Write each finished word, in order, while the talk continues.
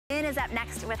Lynn is up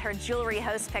next with her jewelry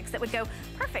host picks that would go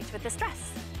perfect with this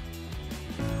dress.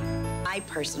 My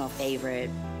personal favorite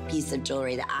piece of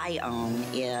jewelry that I own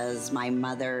is my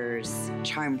mother's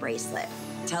charm bracelet.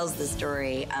 It tells the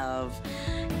story of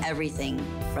everything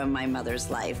from my mother's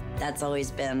life. That's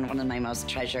always been one of my most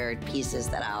treasured pieces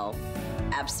that I'll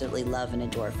absolutely love and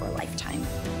adore for a lifetime.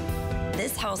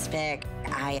 This house pick,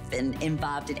 I've been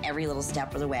involved in every little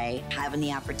step of the way, having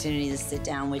the opportunity to sit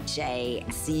down with Jay,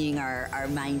 seeing our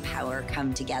mind power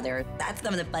come together. That's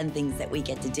some of the fun things that we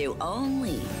get to do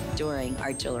only during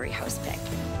our jewelry house pick.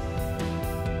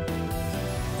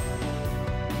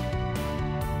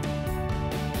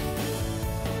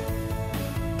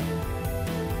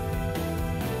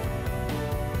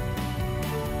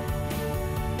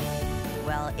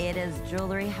 It is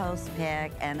Jewelry House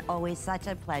Pick, and always such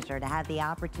a pleasure to have the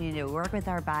opportunity to work with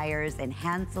our buyers and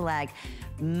hand select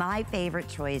my favorite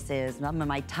choices, some of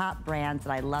my top brands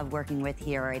that I love working with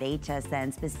here at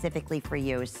HSN, specifically for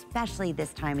you, especially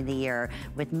this time of the year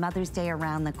with Mother's Day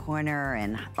around the corner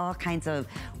and all kinds of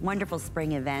wonderful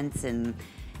spring events, and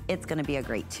it's gonna be a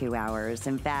great 2 hours.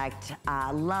 In fact,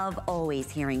 love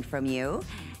always hearing from you.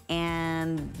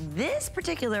 And this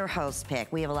particular house pick,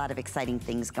 we have a lot of exciting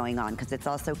things going on because it's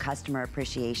also Customer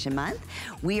Appreciation Month.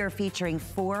 We are featuring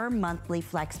 4 monthly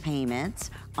flex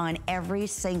payments on every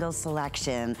single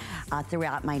selection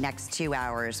throughout my next 2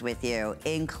 hours with you,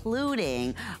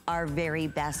 including our very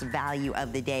best value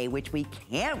of the day, which we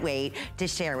can't wait to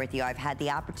share with you. I've had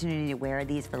the opportunity to wear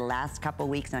these for the last couple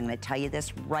weeks, and I'm gonna tell you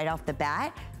this right off the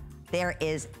bat. There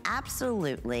is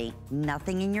absolutely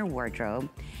nothing in your wardrobe,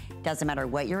 doesn't matter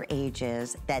what your age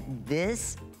is, that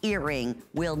this earring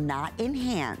will not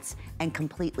enhance and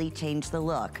completely change the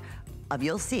look of,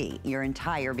 you'll see, your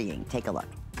entire being. Take a look.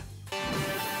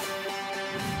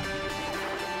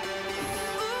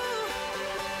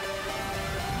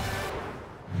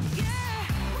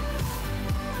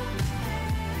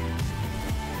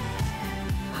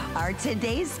 Our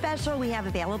today's special we have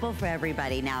available for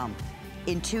everybody now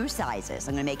in 2 sizes.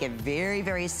 I'm gonna make it very,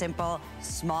 very simple,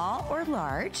 small or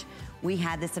large. We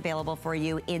have this available for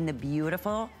you in the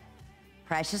beautiful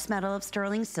precious metal of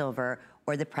sterling silver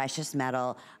or the precious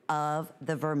metal of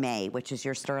the vermeil, which is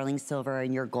your sterling silver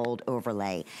and your gold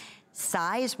overlay.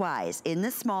 Size-wise, in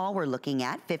the small, we're looking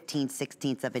at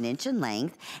 15/16 of an inch in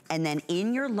length, and then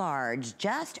in your large,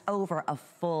 just over a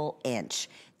full inch.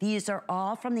 These are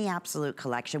all from the Absolute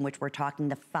collection, which we're talking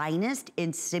the finest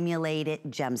in simulated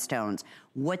gemstones.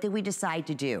 What did we decide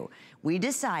to do? We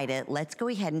decided, let's go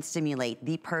ahead and simulate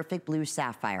the perfect blue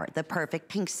sapphire, the perfect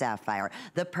pink sapphire,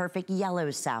 the perfect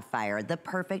yellow sapphire, the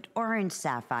perfect orange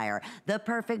sapphire, the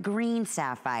perfect green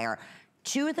sapphire,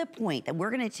 to the point that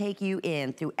we're gonna take you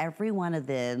in through every one of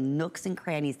the nooks and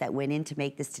crannies that went in to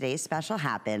make this today's special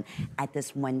happen at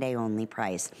this one day only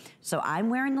price. So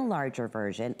I'm wearing the larger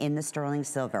version in the sterling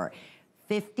silver,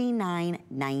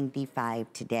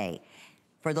 $59.95 today.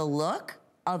 For the look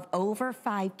of over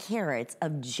 5 carats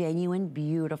of genuine,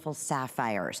 beautiful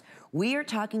sapphires. We are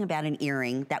talking about an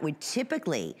earring that would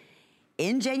typically,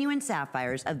 in genuine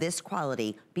sapphires of this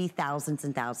quality, be thousands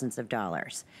and thousands of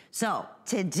dollars. So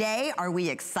today, are we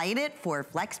excited for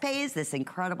flex pays, this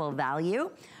incredible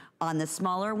value? On the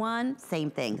smaller one,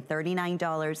 same thing,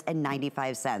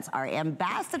 $39.95. Our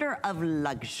ambassador of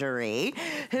luxury,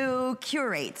 who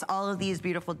curates all of these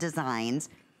beautiful designs,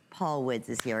 Paul Woods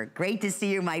is here. Great to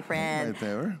see you, my friend. Right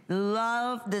there.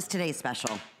 Love this today's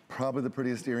special. Probably the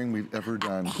prettiest earring we've ever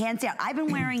done. Hands down. I've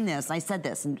been wearing this. I said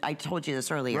this, and I told you this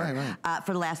earlier,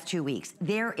 for the last 2 weeks.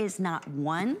 There is not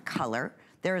one color,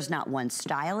 there is not one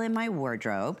style in my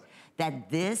wardrobe that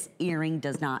this earring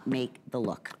does not make the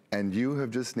look. And you have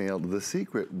just nailed the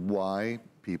secret why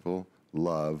people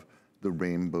love the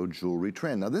rainbow jewelry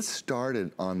trend. Now, this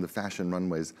started on the fashion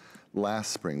runways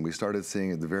last spring. We started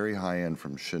seeing at the very high end,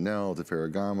 from Chanel to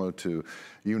Ferragamo to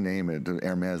you name it, to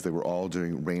Hermes. They were all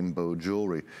doing rainbow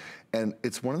jewelry. And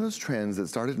it's one of those trends that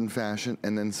started in fashion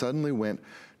and then suddenly went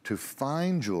to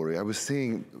fine jewelry. I was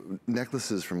seeing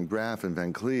necklaces from Graff and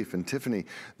Van Cleef and Tiffany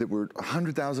that were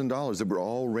 $100,000 that were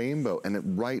all rainbow, and it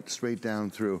right straight down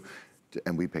through,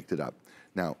 and we picked it up.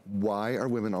 Now, why are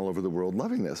women all over the world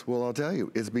loving this? Well, I'll tell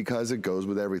you, it's because it goes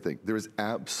with everything. There is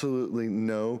absolutely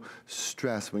no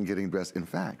stress when getting dressed. In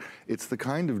fact, it's the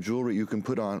kind of jewelry you can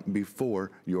put on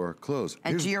before your clothes.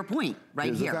 And to your point, right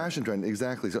here. Here's the fashion trend,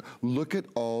 exactly. So look at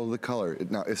all the color.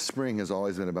 Now, spring has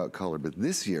always been about color, but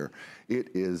this year,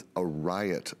 it is a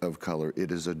riot of color.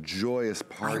 It is a joyous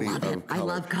party of color. I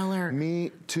love color.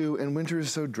 Me too, and winter is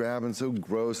so drab and so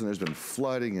gross, and there's been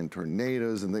flooding and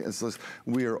tornadoes, and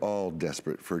we are all desperate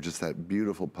desperate for just that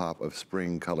beautiful pop of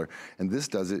spring color. And this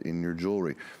does it in your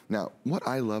jewelry. Now, what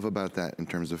I love about that in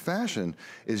terms of fashion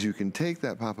is you can take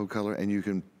that pop of color and you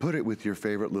can put it with your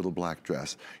favorite little black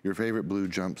dress, your favorite blue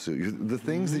jumpsuit, the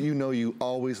things that you know you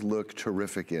always look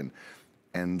terrific in.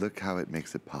 And look how it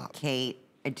makes it pop. Kate,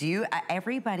 do you,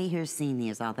 everybody who's seen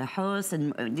these, all the hosts,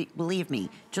 and believe me,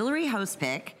 Jewelry Host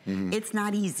Pick, it's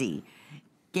not easy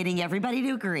getting everybody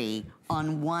to agree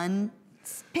on one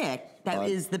pick that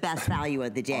is the best value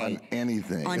of the day. On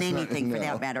anything. On anything for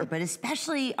that matter, but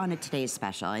especially on a today's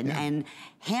special. And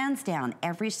hands down,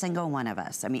 every single one of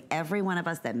us, I mean, every one of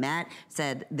us that met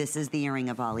said, this is the earring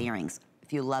of all earrings.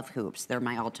 If you love hoops, they're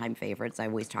my all-time favorites. I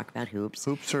always talk about hoops.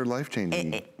 Hoops are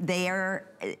life-changing.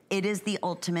 It is the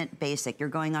ultimate basic. You're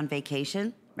going on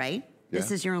vacation, right? Yeah.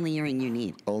 This is your only earring you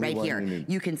need, only right here.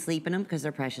 You can sleep in them because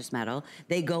they're precious metal.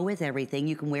 They go with everything.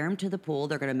 You can wear them to the pool.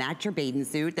 They're gonna match your bathing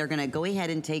suit. They're gonna go ahead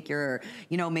and take your,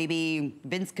 you know, maybe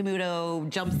Vince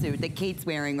Camuto jumpsuit that Kate's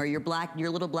wearing, or your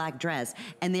little black dress,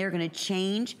 and they're gonna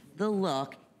change the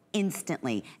look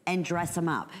instantly and dress them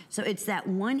up. So it's that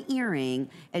one earring,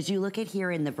 as you look at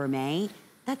here in the vermeil,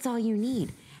 that's all you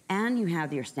need. And you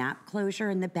have your snap closure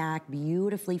in the back,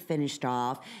 beautifully finished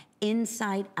off,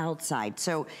 inside, outside.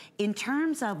 So in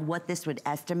terms of what this would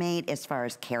estimate as far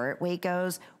as carat weight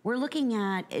goes, we're looking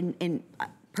at, in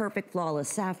perfect flawless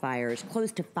sapphires,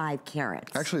 close to 5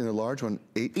 carats. Actually, in the large one,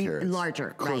 8 carats. Larger,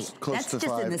 close That's to just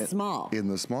 5 in the small. In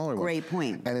the smaller one. Great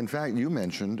point. And in fact, you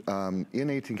mentioned in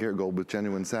 18 karat gold with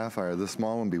genuine sapphire, the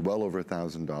small one would be well over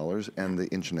 $1,000, and the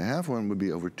 1.5-inch one would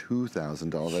be over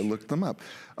 $2,000. I looked them up.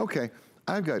 Okay,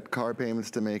 I've got car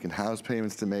payments to make and house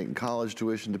payments to make and college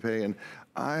tuition to pay, and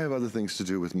I have other things to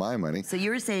do with my money. So you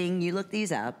were saying you looked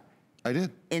these up. I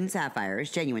did. In sapphires,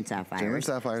 genuine sapphires. Genuine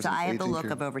sapphires. So I have the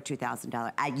look of over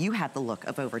 $2,000. You have the look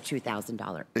of over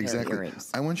 $2,000 exactly.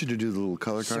 earrings. I want you to do the little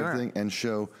color card thing and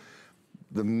show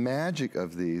the magic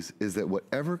of these is that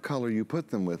whatever color you put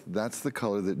them with, that's the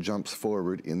color that jumps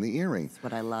forward in the earring. That's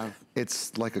what I love.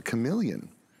 It's like a chameleon.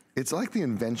 It's like the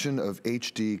invention of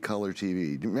HD color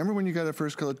TV. Do you remember when you got a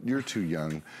first color? You're too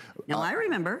young. No, I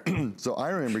remember. So I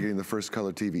remember getting the first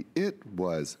color TV. It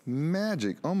was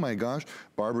magic. Oh my gosh.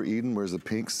 Barbara Eden wears a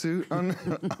pink suit on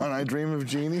I Dream of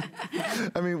Jeannie.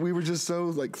 I mean, we were just so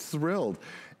like thrilled.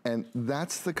 And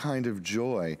that's the kind of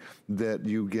joy that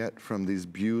you get from these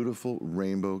beautiful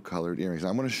rainbow colored earrings.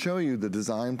 I'm going to show you the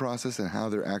design process and how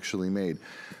they're actually made.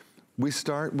 We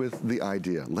start with the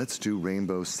idea. Let's do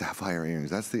rainbow sapphire earrings.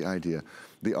 That's the idea.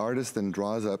 The artist then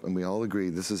draws up, and we all agree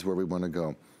this is where we want to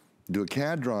go. Do a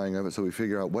CAD drawing of it so we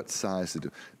figure out what size to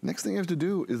do. Next thing you have to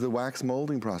do is the wax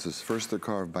molding process. First, they're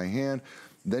carved by hand.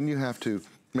 Then you have to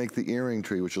make the earring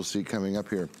tree, which you'll see coming up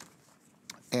here,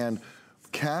 and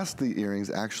cast the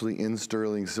earrings actually in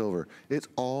sterling silver. It's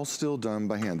all still done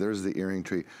by hand. There's the earring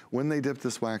tree. When they dip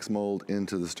this wax mold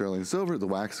into the sterling silver, the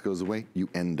wax goes away. You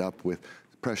end up with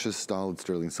precious solid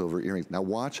sterling silver earrings. Now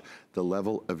watch the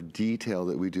level of detail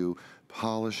that we do,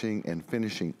 polishing and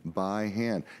finishing by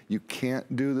hand. You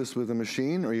can't do this with a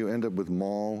machine or you end up with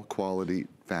mall quality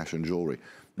fashion jewelry.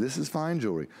 This is fine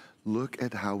jewelry. Look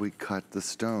at how we cut the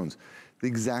stones.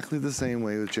 Exactly the same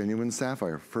way with genuine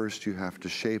sapphire. First you have to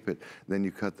shape it, then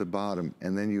you cut the bottom,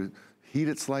 and then you heat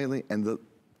it slightly, and the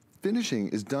finishing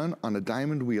is done on a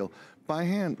diamond wheel by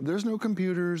hand. There's no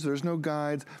computers, there's no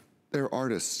guides. They're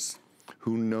artists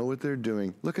who know what they're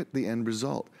doing. Look at the end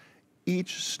result.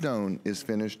 Each stone is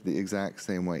finished the exact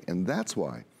same way, and that's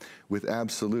why with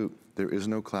Absolute, there is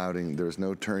no clouding, there's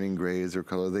no turning grays or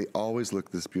color. They always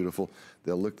look this beautiful.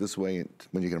 They'll look this way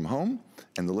when you get them home,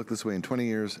 and they'll look this way in 20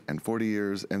 years and 40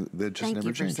 years, and they just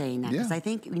never change. Thank you for saying that, because I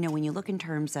think, you know, when you look in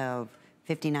terms of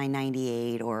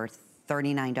 $59.98 or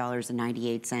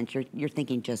 $39.98, you're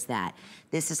thinking just that.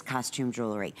 This is costume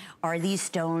jewelry. Are these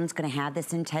stones gonna have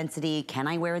this intensity? Can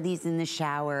I wear these in the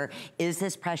shower? Is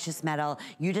this precious metal?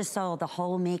 You just saw the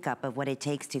whole makeup of what it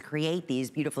takes to create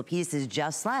these beautiful pieces,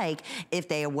 just like if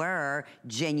they were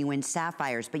genuine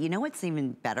sapphires. But you know what's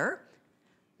even better?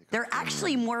 They're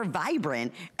actually more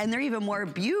vibrant and they're even more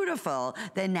beautiful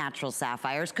than natural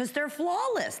sapphires because they're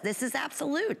flawless. This is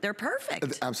Absolute. They're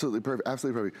perfect. Absolutely perfect.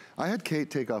 Absolutely perfect. I had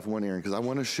Kate take off one earring because I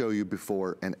want to show you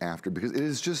before and after because it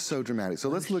is just so dramatic. So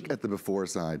let's look at the before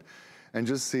side and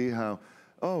just see how,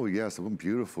 oh yes, a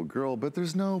beautiful girl, but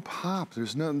there's no pop.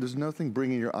 There's nothing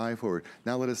bringing your eye forward.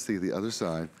 Now let us see the other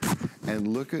side and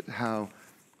look at how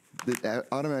it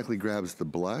automatically grabs the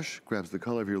blush, grabs the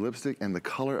color of your lipstick, and the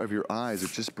color of your eyes. It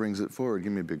just brings it forward.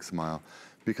 Give me a big smile.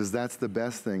 Because that's the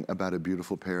best thing about a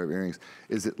beautiful pair of earrings,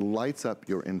 is it lights up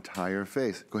your entire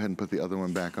face. Go ahead and put the other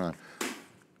one back on.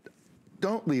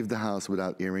 Don't leave the house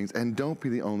without earrings, and don't be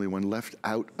the only one left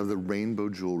out of the rainbow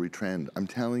jewelry trend. I'm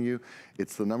telling you,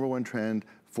 it's the #1 trend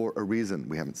for a reason.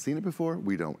 We haven't seen it before,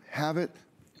 we don't have it.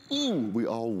 Ooh, we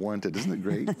all want it, isn't it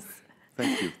great?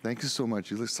 Thank you, thank you so much.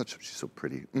 You look she's so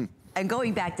pretty. And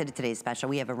going back to today's special,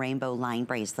 we have a rainbow line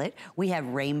bracelet. We have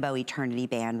rainbow eternity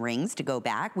band rings to go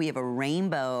back. We have a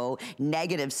rainbow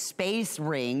negative space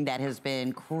ring that has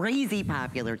been crazy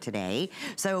popular today.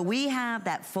 So we have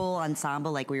that full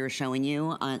ensemble like we were showing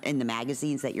you in the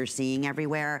magazines that you're seeing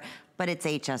everywhere, but it's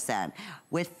HSN.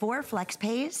 With 4 flex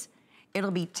pays,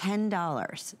 it'll be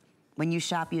 $10. When you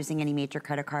shop using any major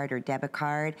credit card or debit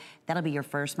card, that'll be your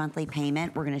first monthly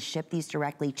payment. We're gonna ship these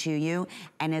directly to you.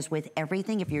 And as with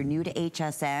everything, if you're new to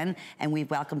HSN, and we've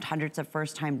welcomed hundreds of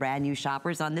first-time brand new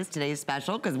shoppers on this today's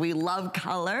special, because we love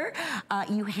color,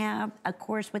 you have, of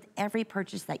course, with every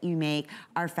purchase that you make,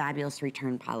 our fabulous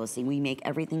return policy. We make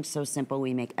everything so simple,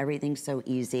 we make everything so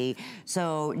easy.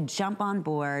 So jump on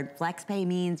board. FlexPay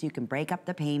means you can break up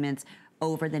the payments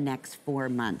over the next 4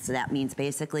 months. So that means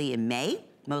basically in May,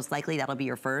 most likely that'll be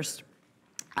your first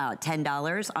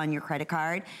 $10 on your credit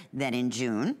card, then in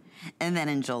June, and then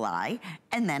in July,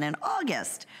 and then in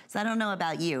August. So I don't know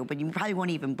about you, but you probably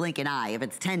won't even blink an eye if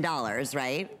it's $10,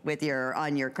 right? With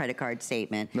on your credit card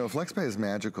statement. No, FlexPay is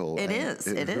magical. It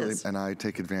is. And I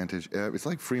take advantage. It's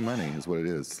like free money is what it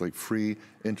is. It's like free,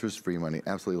 interest-free money.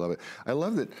 Absolutely love it. I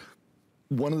love that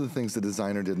one of the things the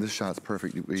designer did, and this shot's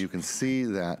perfect, you can see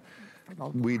that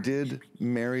we did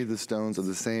marry the stones of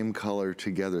the same color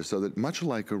together so that much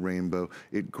like a rainbow,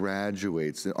 it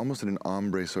graduates almost in an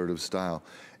ombre sort of style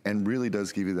and really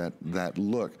does give you that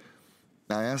look.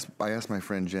 I asked my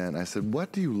friend Jen, I said,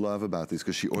 what do you love about these?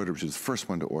 Because she was the first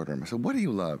one to order them. I said, what do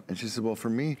you love? And she said, well, for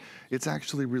me, it's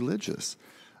actually religious.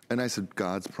 And I said,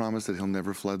 God's promise that he'll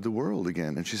never flood the world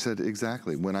again. And she said,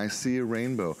 exactly. When I see a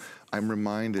rainbow, I'm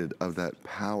reminded of that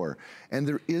power. And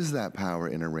there is that power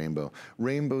in a rainbow.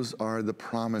 Rainbows are the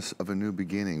promise of a new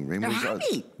beginning. Rainbows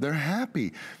they're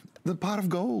happy. The pot of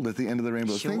gold at the end of the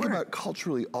rainbow. Sure. Think about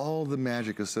culturally all the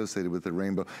magic associated with the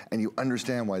rainbow, and you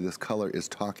understand why this color is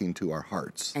talking to our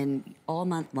hearts. And all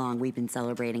month long, we've been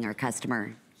celebrating our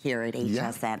customer here at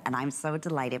HSN, and I'm so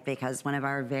delighted because one of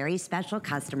our very special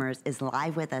customers is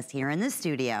live with us here in the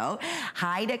studio.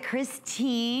 Hi to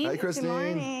Christine. Hi, Christine. Good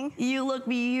morning. You look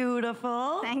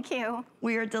beautiful. Thank you.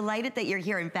 We are delighted that you're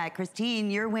here. In fact, Christine,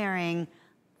 you're wearing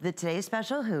the Today's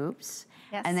Special hoops.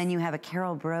 Yes. And then you have a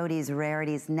Carol Brody's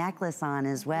Rarities necklace on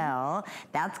as well.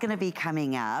 That's gonna be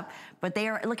coming up. But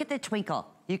look at the twinkle.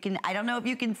 I don't know if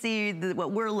you can see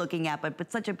what we're looking at,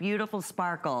 but such a beautiful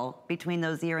sparkle between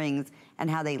those earrings and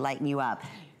how they lighten you up.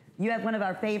 You have one of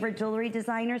our favorite jewelry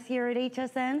designers here at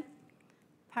HSN?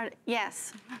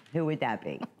 Yes. Who would that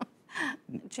be?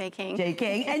 Jay King. Jay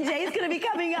King. And Jay's gonna be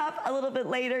coming up a little bit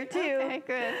later too. Okay,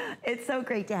 good. It's so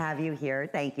great to have you here.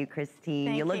 Thank you, Christine.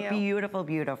 Thank you look you. Beautiful,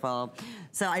 beautiful.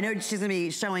 So I know she's gonna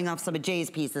be showing off some of Jay's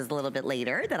pieces a little bit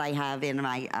later that I have in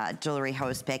my jewelry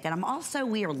host pick. And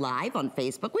we are live on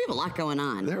Facebook. We have a lot going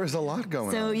on. There is a lot going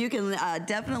on. So you can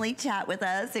definitely chat with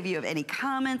us if you have any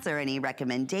comments or any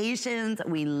recommendations.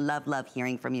 We love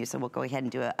hearing from you. So we'll go ahead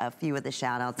and do a few of the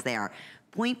shout outs there.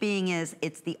 Point being is,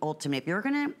 it's the ultimate. If you're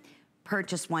gonna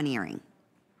purchase one earring,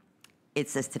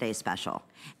 it's this Today's Special.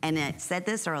 And I said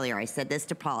this earlier, I said this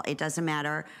to Paul, it doesn't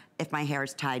matter if my hair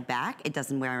is tied back, it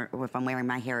doesn't matter if I'm wearing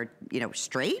my hair,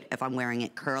 straight, if I'm wearing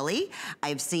it curly.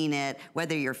 I've seen it,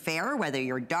 whether you're fair, whether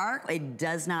you're dark, it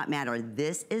does not matter.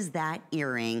 This is that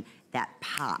earring that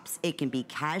pops. It can be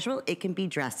casual, it can be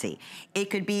dressy. It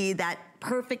could be that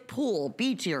perfect pool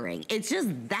beach earring. It's just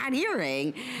that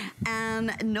earring.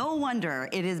 And no wonder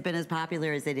it has been as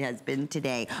popular as it has been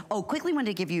today. Oh, quickly wanted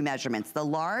to give you measurements. The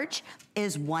large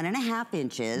is 1.5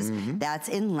 inches. That's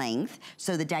in length.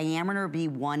 So the diameter would be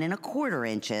 1.25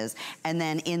 inches. And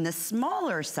then in the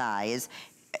smaller size,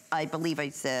 I believe I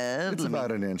said... It's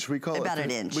about an inch. We call about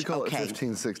an inch. We call it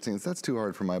 15/16. That's too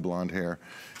hard for my blonde hair.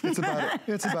 It's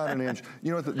about an inch.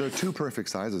 You know what? They're two perfect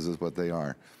sizes is what they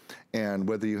are. And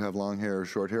whether you have long hair or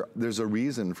short hair, there's a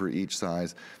reason for each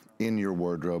size in your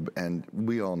wardrobe, and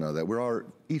we all know that.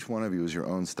 Each one of you is your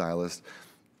own stylist.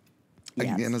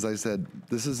 Yes. Again, as I said,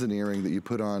 this is an earring that you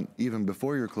put on even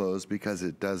before your clothes because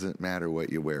it doesn't matter what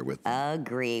you wear with them.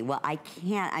 Agree. Well, I'm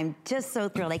just so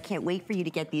thrilled. I can't wait for you to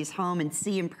get these home and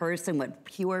see in person what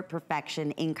pure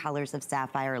perfection in colors of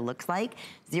sapphire looks like.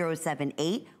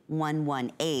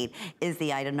 078118 is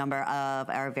the item number of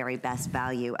our very best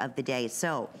value of the day.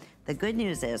 So The good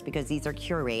news is, because these are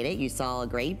curated, you saw a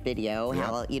great video,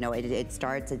 how, you know,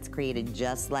 it's created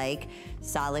just like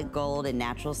solid gold and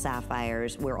natural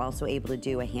sapphires. We're also able to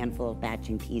do a handful of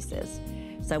matching pieces.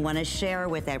 So I want to share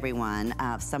with everyone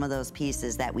some of those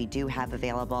pieces that we do have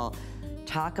available.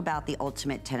 Talk about the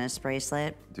ultimate tennis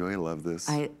bracelet. Do I love this?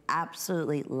 I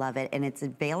absolutely love it. And it's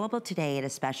available today at a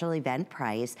special event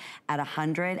price at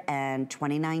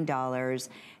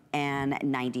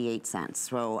 $129.98.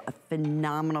 So a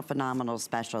phenomenal, phenomenal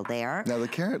special there. Now the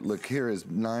carat look here is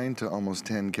 9 to almost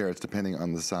 10 carats depending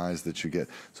on the size that you get.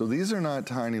 So these are not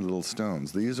tiny little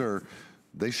stones. These are,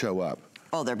 they show up.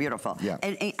 Oh, they're beautiful. Yeah.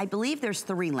 And I believe there's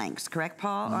 3 lengths, correct,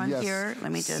 Paul, on here?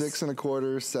 Let me just... 6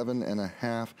 1/4, 7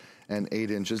 1/2, and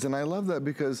 8 inches. And I love that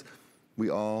because we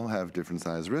all have different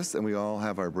size wrists and we all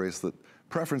have our bracelet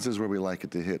preferences where we like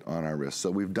it to hit on our wrist.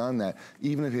 So we've done that.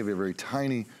 Even if you have a very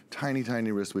tiny, tiny,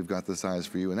 tiny wrist, we've got the size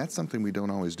for you. And that's something we don't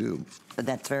always do.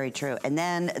 That's very true. And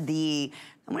then I'm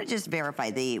gonna just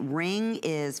verify, the ring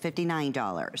is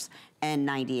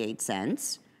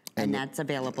 $59.98. And that's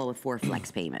available with 4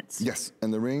 flex payments. Yes,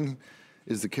 and the ring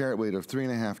is the carat weight of 3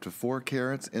 1/2 to 4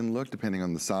 carats in look, depending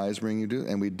on the size ring you do.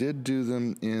 And we did do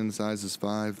them in sizes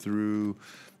 5 through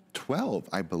 12,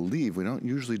 I believe. We don't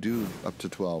usually do up to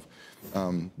 12.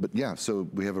 But yeah, so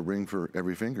we have a ring for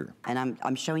every finger. And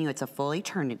I'm showing you it's a full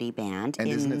eternity band. And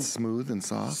isn't it smooth and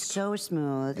soft? So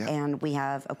smooth. Yeah. And we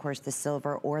have, of course, the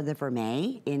silver or the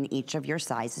vermeil in each of your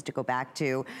sizes to go back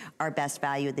to our best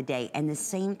value of the day. And the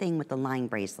same thing with the line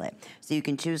bracelet. So you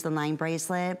can choose the line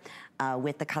bracelet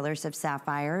with the colors of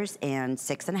sapphires in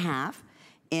 6 1/2,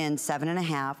 in 7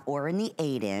 1/2, or in the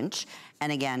 8 inch.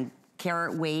 And again,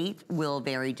 carat weight will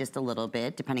vary just a little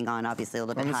bit, depending on, obviously, a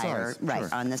little bit higher. Size, right,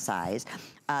 sure. on the size.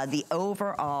 The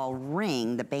overall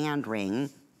ring, the band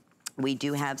ring, we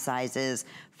do have sizes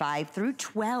 5 through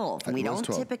 12. And we don't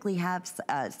 12. typically have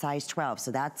size 12,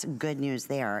 so that's good news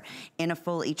there. In a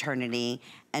full eternity,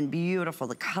 and beautiful.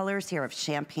 The colors here of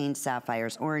champagne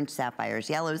sapphires, orange sapphires,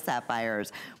 yellow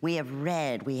sapphires. We have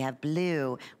red, we have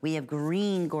blue, we have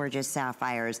green gorgeous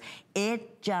sapphires.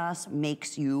 It just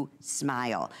makes you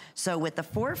smile. So with the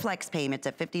 4 flex payments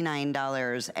at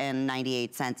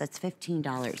 $59.98, that's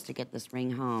 $15 to get this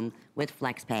ring home with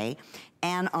flex pay.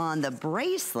 And on the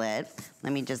bracelet,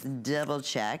 let me just double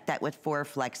check that with 4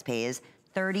 flex pays,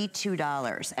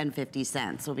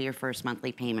 $32.50 will be your first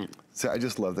monthly payment. So I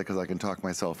just love that because I can talk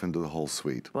myself into the whole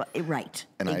suite. Well, right,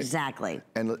 and exactly.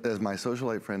 And as my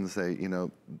socialite friends say, you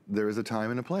know, there is a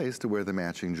time and a place to wear the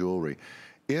matching jewelry.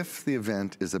 If the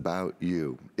event is about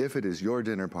you, if it is your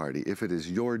dinner party, if it is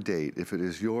your date, if it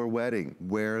is your wedding,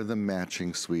 wear the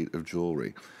matching suite of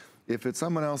jewelry. If it's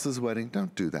someone else's wedding,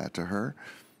 don't do that to her.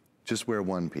 Just wear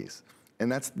one piece.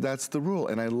 And that's the rule.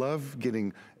 And I love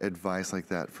getting advice like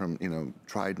that from, you know,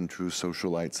 tried and true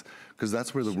socialites, because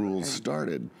that's where the rules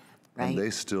started. Right. And they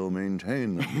still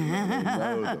maintain them. You know, they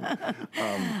know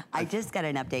them. I just got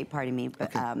an update, pardon me,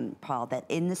 Paul, that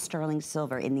in the sterling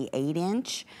silver, in the 8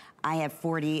 inch, I have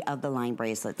 40 of the line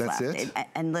bracelets left. That's it?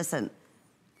 And listen,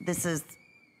 this is,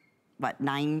 what,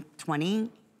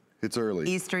 9:20? It's early.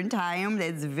 Eastern time.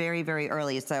 It's very, very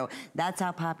early. So that's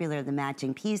how popular the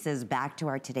matching pieces back to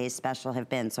our today's special have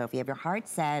been. So if you have your heart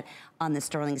set on the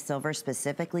sterling silver,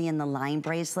 specifically in the line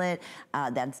bracelet,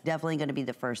 that's definitely going to be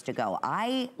the first to go.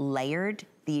 I layered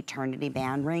the eternity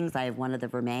band rings. I have one of the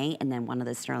vermeil and then one of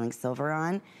the sterling silver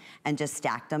on, and just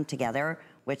stacked them together,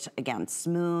 which again,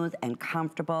 smooth and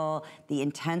comfortable. The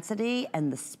intensity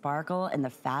and the sparkle and the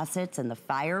facets and the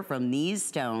fire from these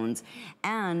stones.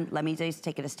 And let me just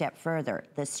take it a step further,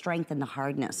 the strength and the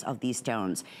hardness of these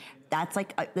stones. That's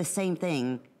like the same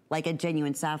thing, like a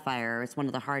genuine sapphire. It's one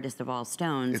of the hardest of all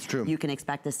stones. It's true. You can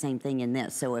expect the same thing in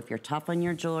this. So if you're tough on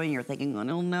your jewelry and you're thinking,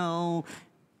 oh no,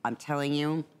 I'm telling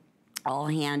you, all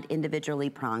hand individually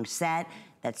pronged set.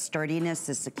 That sturdiness,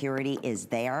 the security is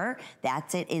there.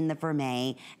 That's it in the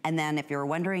vermeil. And then if you're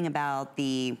wondering about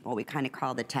the, what we kind of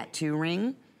call the tattoo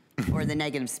ring, or the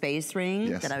negative space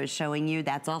ring that I was showing you,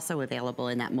 that's also available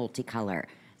in that multicolor.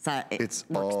 So it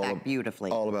works back beautifully.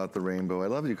 All about the rainbow. I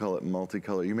love that you call it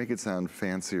multicolor. You make it sound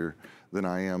fancier than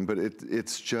I am, but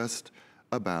it's just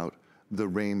about the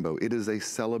rainbow. It is a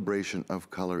celebration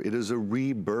of color. It is a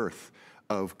rebirth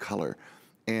of color.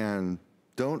 And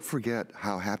don't forget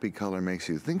how happy color makes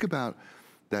you. Think about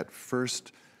that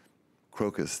first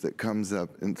crocus that comes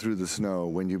up and through the snow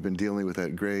when you've been dealing with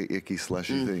that gray, icky,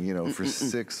 slushy thing, you know, for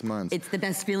 6 months. It's the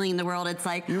best feeling in the world. It's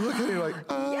like, you look at it, you're like,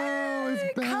 oh, yay,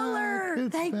 it's back. Color.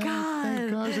 It's Thank back. God.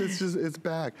 Thank gosh, it's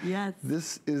back. Yes.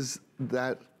 This is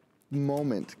that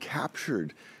moment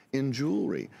captured in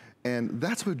jewelry. And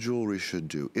that's what jewelry should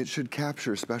do. It should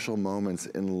capture special moments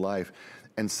in life.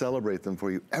 and celebrate them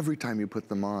for you every time you put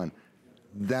them on.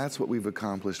 That's what we've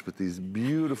accomplished with these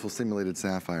beautiful simulated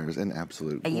sapphires and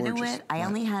absolute gorgeous. You know what? I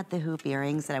only had the hoop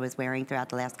earrings that I was wearing throughout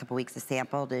the last couple weeks to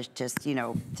sample, to just, you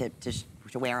know, to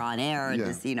wear on air and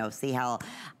just, you know, see how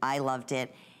I loved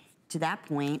it. To that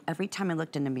point, every time I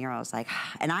looked in the mirror, I was like,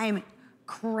 and I'm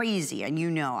crazy, and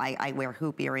you know, I wear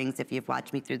hoop earrings, if you've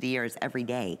watched me through the years, every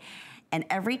day. And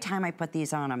every time I put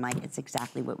these on, I'm like, it's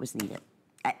exactly what was needed.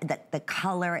 The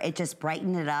color, it just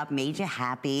brightened it up, made you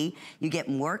happy. You get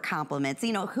more compliments.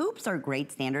 You know, hoops are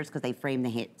great standards because they frame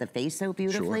the face so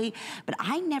beautifully. Sure. But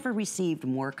I never received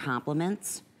more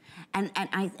compliments, and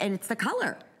it's the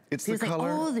color. It's the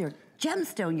color. Like, oh, they're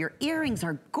gemstone. Your earrings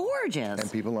are gorgeous.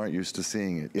 And people aren't used to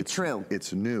seeing it. It's true.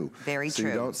 It's new. Very true. So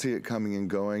you don't see it coming and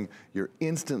going. You're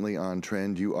instantly on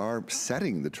trend. You are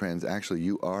setting the trends. Actually,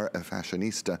 you are a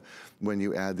fashionista when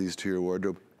you add these to your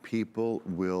wardrobe. People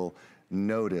will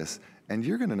notice, and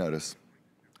you're gonna notice.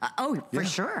 For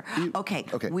sure. Okay,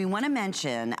 we wanna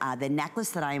mention the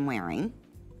necklace that I'm wearing,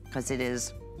 because it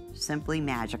is simply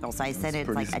magical. So I said it's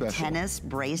like special. A tennis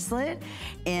bracelet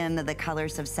in the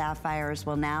colors of sapphires.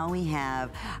 Well, now we have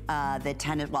the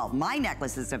tennis, well, my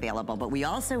necklace is available, but we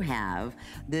also have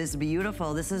this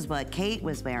beautiful, this is what Kate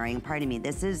was wearing, pardon me,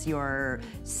 this is your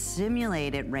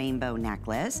simulated rainbow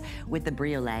necklace with the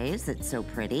briolets. It's so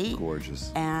pretty.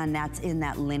 Gorgeous. And that's in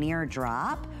that linear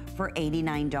drop for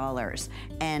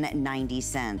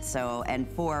 $89.90. So, and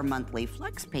 4 monthly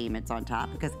flex payments on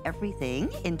top, because everything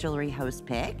in Jewelry Host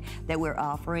Pick that we're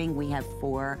offering, we have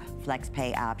 4 flex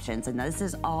pay options. And this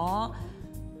is all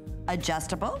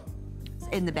adjustable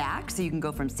in the back, so you can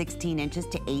go from 16 inches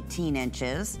to 18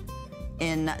 inches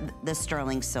in the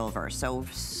sterling silver. So,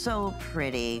 so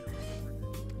pretty.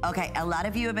 Okay, a lot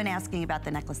of you have been asking about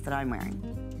the necklace that I'm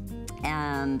wearing.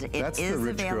 And it That's is the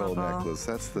rich available. girl necklace.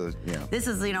 That's the, This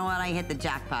is, you know what, I hit the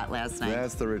jackpot last night.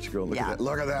 That's the rich girl. Look at that.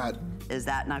 Look at that. Is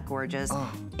that not gorgeous?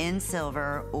 Oh. In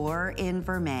silver or in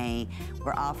vermeil.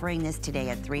 We're offering this today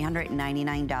at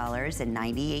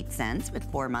 $399.98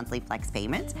 with 4 monthly flex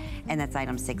payments. And that's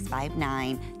item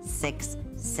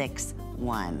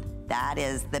 659661. That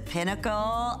is the pinnacle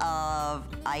of,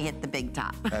 I hit the big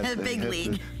top, the big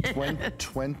league.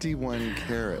 21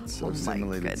 carats of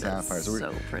simulated sapphires.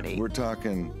 So pretty. We're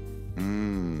talking,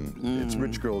 it's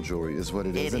rich girl jewelry is what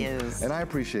it is. It is. And I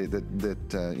appreciate that,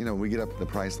 you know, we get up the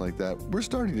price like that. We're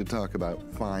starting to talk about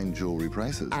fine jewelry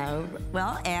prices.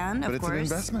 Well, and of course.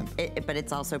 But it's an investment. But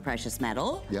it's also precious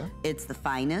metal. Yeah. It's the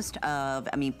finest of,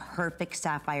 I mean, perfect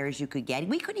sapphires you could get.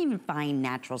 We couldn't even find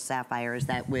natural sapphires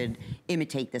that would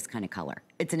imitate this kind of color.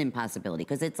 It's an impossibility,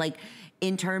 because it's like,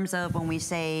 in terms of when we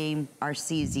say our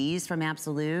CZs from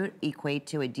Absolute equate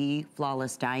to a D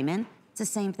flawless diamond, it's the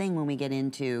same thing when we get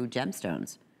into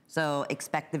gemstones. So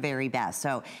expect the very best.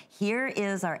 So here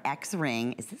is our X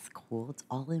ring. Is this cool? It's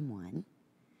all in one.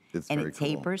 It's and very it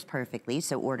tapers perfectly.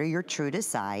 So order your true to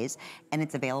size, and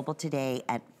it's available today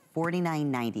at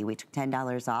 $49.90. We took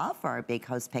 $10 off for our big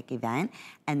Host Pick event.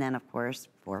 And then, of course,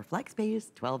 for flex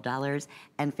pays,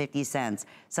 $12.50.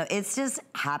 So it's just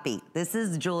happy. This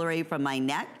is jewelry from my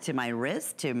neck to my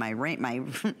wrist to my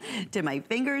ring, to my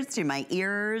fingers to my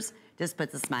ears. Just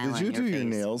puts a smile on your face. Did you do your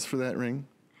nails for that ring?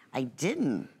 I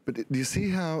didn't. But do you see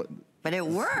how? But it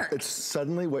worked. It's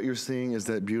suddenly what you're seeing is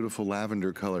that beautiful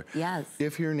lavender color. Yes.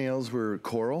 If your nails were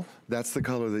coral, that's the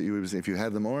color that you would see. If you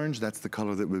had them orange, that's the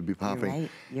color that would be popping. You're right.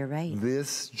 You're right.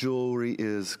 This jewelry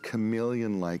is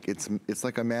chameleon-like. It's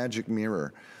like a magic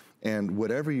mirror. And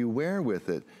whatever you wear with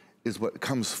it is what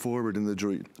comes forward in the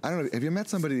jewelry. I don't know, have you met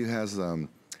somebody who has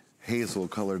hazel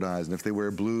colored eyes, and if they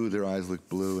wear blue, their eyes look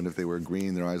blue, and if they wear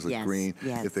green, their eyes look green.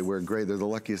 Yes. If they wear gray, they're the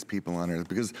luckiest people on earth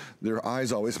because their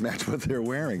eyes always match what they're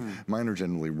wearing. Mine are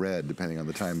generally red, depending on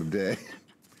the time of day.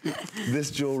 This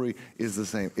jewelry is the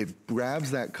same. It grabs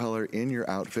that color in your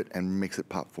outfit and makes it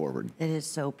pop forward. It is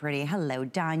so pretty. Hello,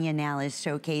 Danya now is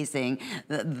showcasing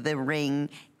the ring.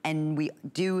 And we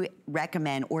do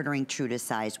recommend ordering true to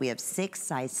size. We have 6,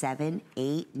 size 7,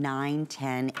 8, 9,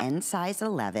 10, and size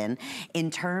 11. In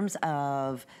terms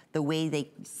of the way they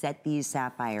set these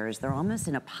sapphires, they're almost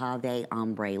in a pave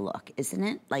ombre look, isn't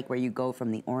it? Like where you go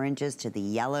from the oranges to the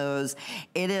yellows.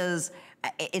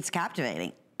 It's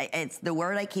captivating. It's the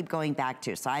word I keep going back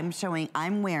to. So I'm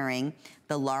wearing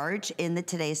the large in the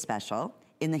Today Special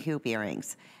in the hoop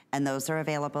earrings. And those are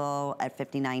available at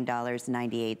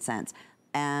 $59.98.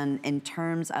 And in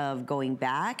terms of going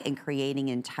back and creating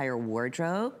an entire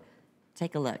wardrobe,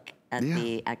 take a look at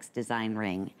the X Design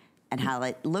ring and how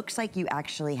it looks like you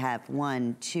actually have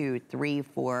 1, 2, 3,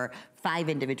 4, 5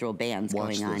 individual bands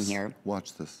going on here.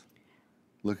 Watch this.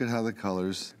 Look at how the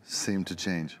colors seem to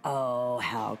change. Oh,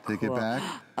 how cool. Take it back.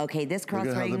 Okay, this cross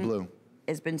Look at how the blue.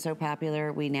 has been so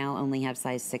popular. We now only have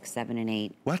size 6, 7, and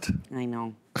 8. What? I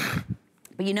know.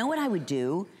 But you know what I would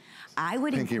do? I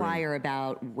would Pinky inquire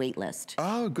about wait list.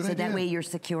 Oh, good idea. So that way you're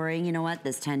securing, you know what,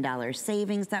 this $10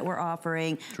 savings that we're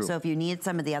offering. True. So if you need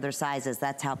some of the other sizes,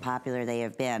 that's how popular they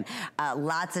have been.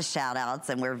 Lots of shout outs,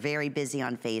 and we're very busy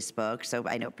on Facebook. So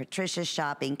I know Patricia's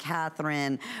shopping,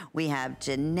 Catherine, we have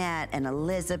Jeanette and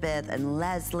Elizabeth and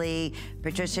Leslie.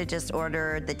 Patricia just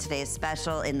ordered the Today's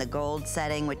Special in the gold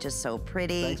setting, which is so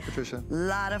pretty. Thanks, Patricia. A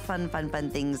lot of fun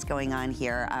things going on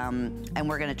here. And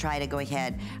we're gonna try to go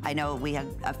ahead. I know we have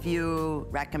a few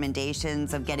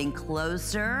recommendations of getting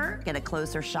closer, get a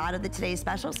closer shot of the Today's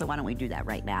Special, so why don't we do that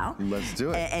right now? Let's do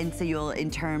it. And so you'll,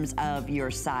 in terms of your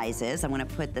sizes, I'm gonna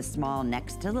put the small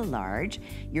next to the large.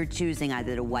 You're choosing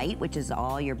either the white, which is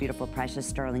all your beautiful precious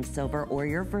sterling silver, or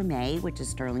your vermeil, which is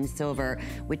sterling silver,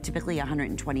 with typically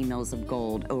 120 mils of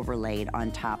gold overlaid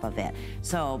on top of it.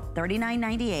 So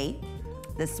 $39.98.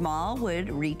 The small would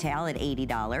retail at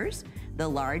 $80. The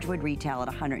large would retail at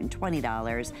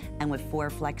 $120, and with 4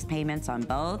 flex payments on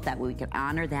both, that way we could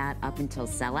honor that up until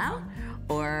sellout,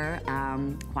 or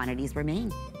quantities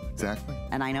remain. Exactly.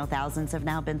 And I know thousands have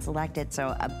now been selected,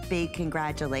 so a big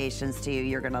congratulations to you.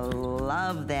 You're gonna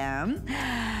love them.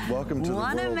 Welcome to the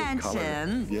world of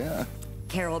color. Yeah.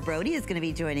 Carol Brody is going to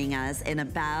be joining us in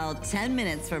about 10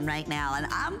 minutes from right now. And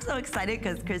I'm so excited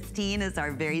because Christine is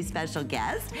our very special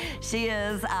guest. She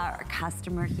is our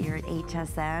customer here at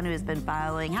HSN who has been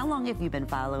following. How long have you been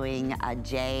following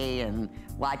Jay and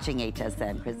watching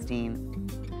HSN, Christine?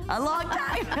 A long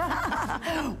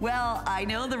time. Well, I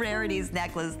know the Rarities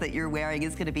necklace that you're wearing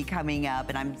is going to be coming up,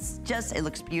 and it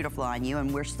looks beautiful on you.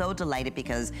 And we're so delighted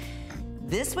because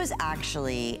this was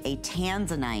actually a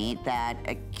tanzanite that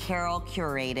Carol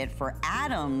curated for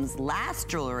Adam's last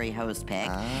jewelry host pick.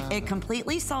 It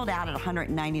completely sold out at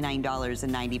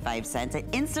 $199.95. It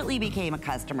instantly became a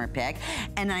customer pick.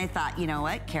 And I thought, you know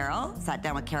what, Carol, sat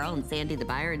down with Carol and Sandy, the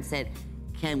buyer, and said,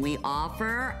 can we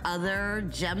offer other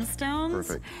gemstones?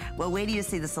 Perfect. Well, wait till you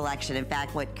see the selection. In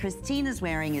fact, what Christine is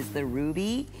wearing is the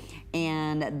ruby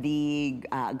and the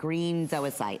green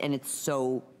zoisite, and it's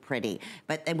so pretty.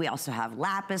 But then we also have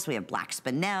lapis, we have black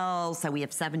spinel, so we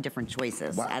have 7 different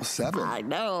choices. Wow, 7. I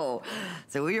know.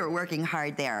 So we are working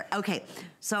hard there. Okay,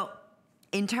 so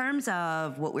in terms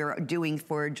of what we're doing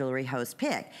for Jewelry Host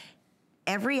Pick,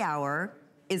 every hour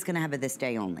is gonna have a this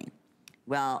day only.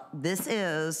 Well, this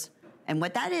is, and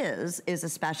what that is a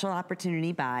special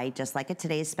opportunity buy, just like a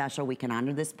Today's Special. We can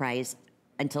honor this price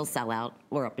until sellout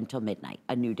or up until midnight,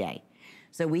 a new day.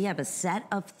 So we have a set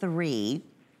of 3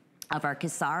 of our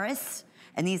Casares,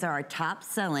 and these are our top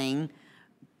selling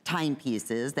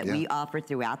timepieces that we offer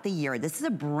throughout the year. This is a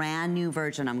brand new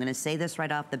version. I'm gonna say this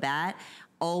right off the bat.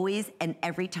 Always and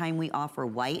every time we offer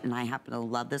white, and I happen to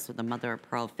love this with the mother of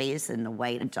pearl face and the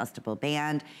white adjustable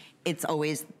band, it's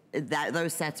always,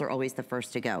 those sets are always the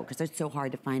first to go because it's so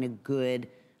hard to find a good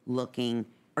looking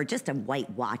or just a white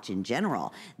watch in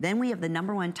general. Then we have the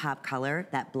 #1 top color,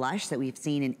 that blush that we've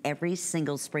seen in every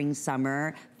single spring,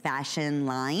 summer fashion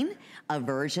line, a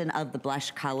version of the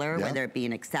blush color, whether it be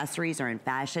in accessories or in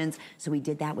fashions. So we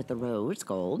did that with the rose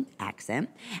gold accent.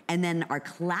 And then our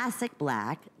classic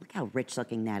black, look how rich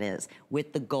looking that is,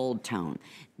 with the gold tone.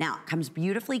 Now, comes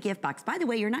beautifully gift box. By the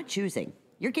way, you're not choosing.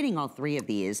 You're getting all 3 of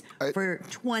these for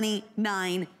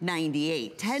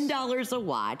 $29.98. $10 a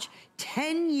watch,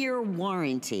 10-year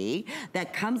warranty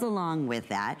that comes along with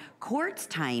that. Quartz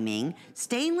timing,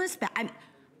 stainless,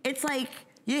 it's like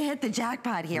you hit the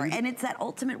jackpot here. And it's that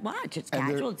ultimate watch. It's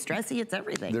casual, it's dressy, it's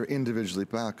everything. They're individually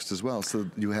boxed as well, so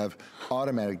you have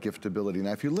automatic giftability.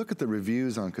 Now, if you look at the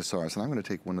reviews on Casares, and I'm gonna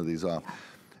take one of these off,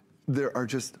 there are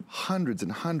just hundreds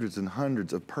and hundreds and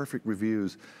hundreds of perfect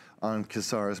reviews on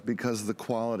Casares because the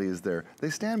quality is there. They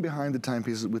stand behind the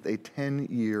timepieces with a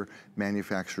 10-year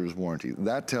manufacturer's warranty.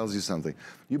 That tells you something.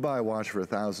 You buy a watch for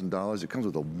 $1,000, it comes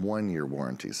with a 1-year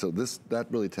warranty. So that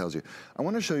really tells you. I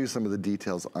want to show you some of the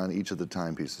details on each of the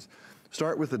timepieces.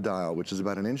 Start with the dial, which is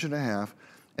about 1.5 inches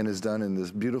and is done in this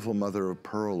beautiful mother of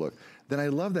pearl look. Then I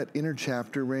love that inner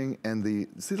chapter ring and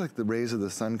see like the rays of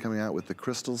the sun coming out with the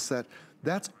crystal set?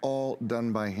 That's all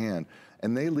done by hand.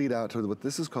 And they lead out to what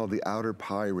this is called the outer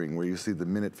pie ring, where you see the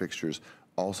minute fixtures,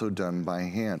 also done by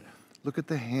hand. Look at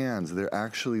the hands, they're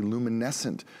actually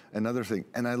luminescent, another thing.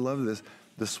 And I love this,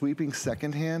 the sweeping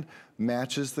second hand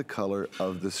matches the color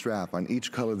of the strap on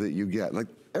each color that you get. Like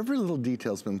every little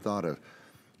detail's been thought of.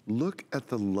 Look at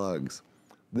the lugs.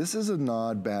 This is a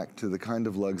nod back to the kind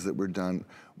of lugs that were done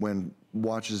when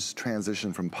watches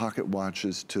transitioned from pocket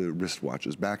watches to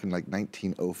wristwatches back in like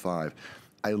 1905.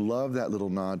 I love that little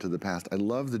nod to the past. I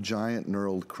love the giant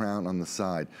knurled crown on the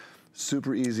side.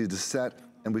 Super easy to set,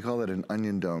 and we call it an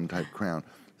onion dome type crown.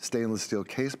 Stainless steel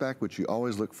caseback, which you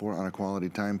always look for on a quality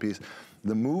timepiece.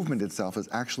 The movement itself is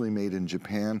actually made in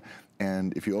Japan,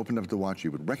 and if you opened up the watch, you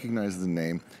would recognize the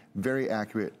name. Very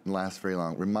accurate and lasts very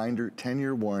long. Reminder,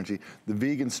 10-year warranty. The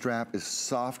vegan strap is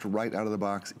soft right out of the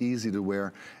box, easy to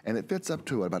wear, and it fits up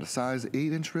to what, about a size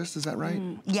 8-inch wrist, is that right?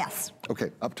 Yes. Okay,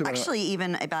 up to actually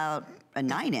even about a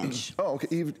 9-inch. Oh,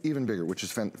 okay, even bigger, which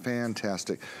is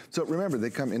fantastic. So remember, they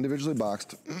come individually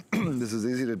boxed. This is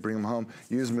easy to bring them home,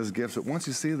 use them as gifts, but once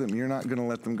you see them, you're not gonna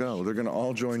let them go. They're gonna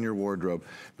all join your wardrobe,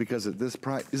 because at this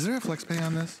price, is there a flex pay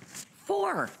on this?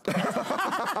 4.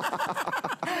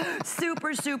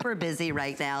 Super busy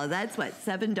right now. That's what,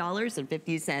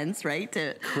 $7.50,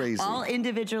 right? Crazy. All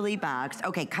individually boxed.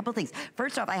 Okay, couple things.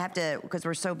 First off, I have to, because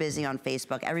we're so busy on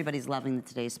Facebook, everybody's loving the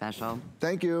Today's Special.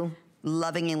 Thank you.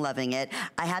 Loving and loving it.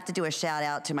 I have to do a shout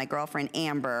out to my girlfriend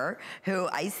Amber, who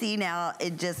I see now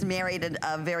just married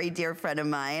a very dear friend of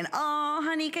mine. Oh,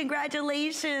 honey,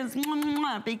 congratulations.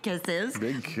 Big kisses.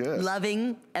 Big kiss.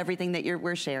 Loving everything that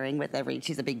we're sharing with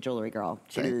she's a big jewelry girl.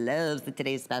 She loves the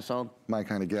Today's Special. My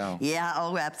kind of gal. Yeah,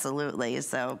 oh, absolutely.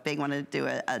 So big want to do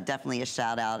definitely a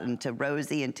shout out, and to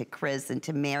Rosie and to Chris and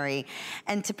to Mary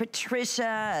and to Patricia.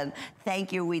 And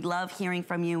thank you. We love hearing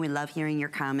from you. We love hearing your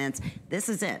comments. This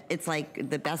is it. It's like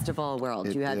the best of all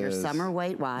worlds. You have your summer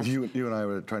white watch. You and I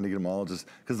were trying to get them all just,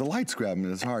 because the lights grab them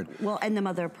and it's hard. Well, and the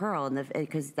mother of pearl, and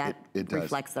because that it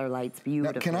reflects their lights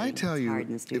beautifully. Now, can I tell you,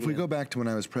 if we go back to when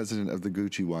I was president of the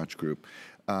Gucci Watch Group,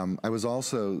 I was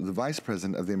also the vice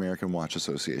president of the American Watch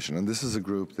Association, and this is a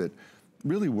group that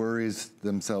really worries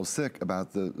themselves sick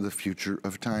about the future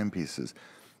of timepieces.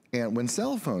 And when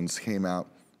cell phones came out,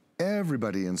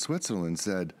 everybody in Switzerland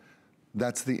said,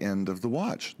 that's the end of the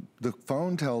watch. The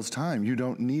phone tells time. You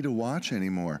don't need a watch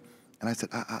anymore. And I said,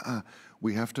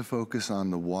 we have to focus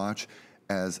on the watch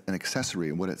as an accessory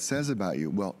and what it says about you.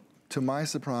 Well, to my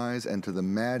surprise and to the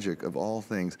magic of all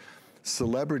things,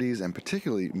 celebrities and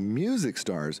particularly music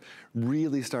stars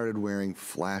really started wearing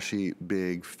flashy,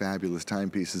 big, fabulous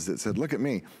timepieces that said, look at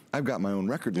me, I've got my own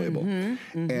record label.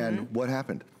 And what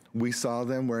happened? We saw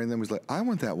them wearing them, was like, I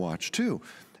want that watch too.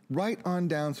 Right on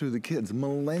down through the kids.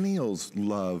 Millennials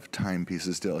love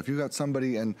timepieces still. If you've got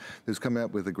somebody who's coming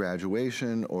up with a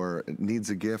graduation or needs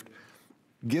a gift,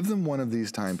 give them one of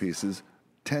these timepieces.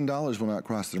 $10 will not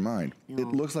cross their mind. No.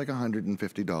 It looks like a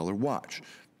 $150 watch.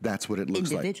 That's what it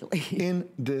looks like.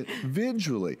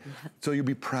 Individually. So you'll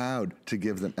be proud to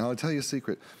give them. And I'll tell you a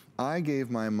secret. I gave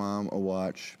my mom a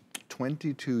watch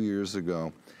 22 years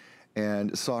ago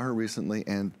and saw her recently,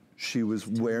 and she was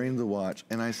wearing the watch,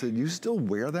 and I said, you still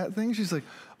wear that thing? She's like,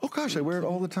 oh gosh, I wear it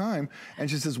all the time. And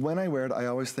she says, when I wear it, I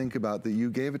always think about that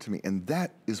you gave it to me. And that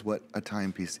is what a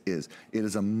timepiece is. It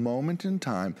is a moment in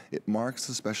time. It marks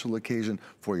a special occasion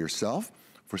for yourself,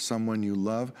 for someone you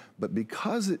love, but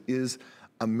because it is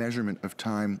a measurement of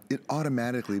time, it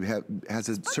automatically has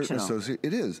a certain association.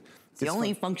 It is. It's the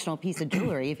only functional piece of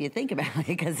jewelry, if you think about it,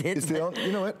 because it's the only,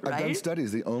 you know what? Right? I've done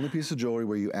studies. The only piece of jewelry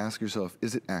where you ask yourself,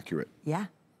 is it accurate? Yeah.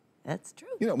 That's true.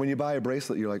 You know, when you buy a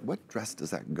bracelet, you're like, what dress does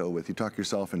that go with? You talk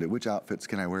yourself into which outfits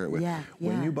can I wear it with?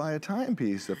 When you buy a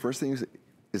timepiece, the first thing you say,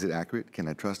 is it accurate? Can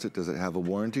I trust it? Does it have a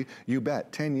warranty? You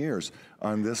bet, 10 years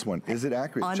on this one. Is it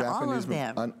accurate? On all of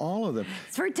them. On all of them.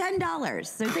 It's for $10.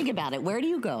 So think about it. Where do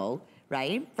you go,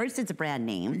 right? First, it's a brand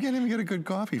name. You can't even get a good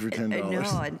coffee for $10.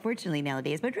 No, unfortunately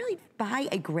nowadays. But really, buy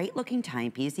a great-looking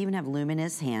timepiece. Even have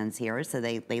luminous hands here, so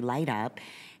they light up.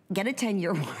 Get a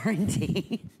 10-year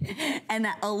warranty, and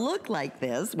a look like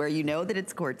this, where you know that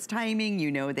it's quartz timing,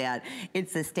 you know that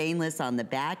it's the stainless on the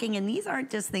backing, and these aren't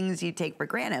just things you take for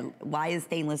granted. Why is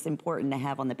stainless important to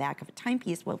have on the back of a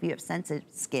timepiece? Well, if you have sensitive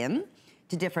skin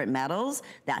to different metals,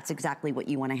 that's exactly what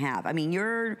you want to have. I mean,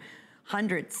 your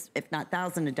hundreds, if not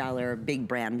thousands of dollar big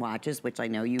brand watches, which I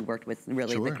know you worked with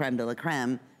really the creme de la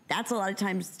creme, that's a lot of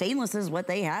times stainless is what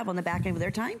they have on the back end of their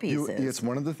timepieces. It's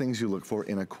one of the things you look for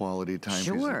in a quality timepiece.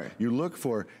 Sure. You look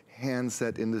for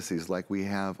handset indices like we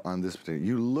have on this particular.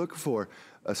 You look for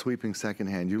a sweeping second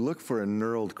hand. You look for a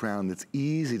knurled crown that's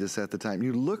easy to set the time.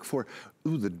 You look for,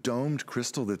 ooh, the domed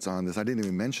crystal that's on this. I didn't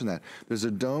even mention that. There's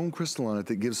a domed crystal on it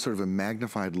that gives sort of a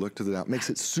magnified look to the dial. Makes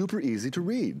it super easy to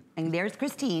read. And there's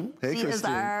Christine. Hey, Christine. She is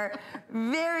our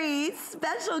very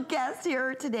special guest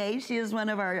here today. She is one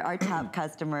of our top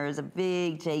customers, a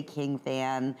big Jay King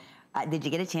fan. Did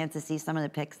you get a chance to see some of the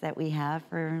pics that we have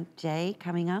for Jay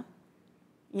coming up?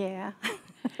 Yeah.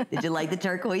 Did you like the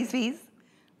turquoise piece?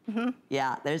 Mm-hmm.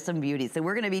 Yeah, there's some beauty. So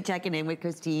we're going to be checking in with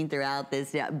Christine throughout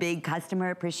this big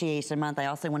Customer Appreciation Month. I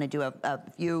also want to do a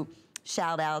few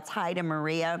shout outs. Hi to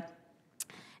Maria,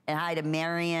 and hi to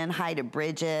Marion, hi to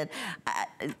Bridget.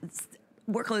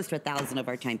 We're close to 1,000 of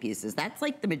our timepieces. That's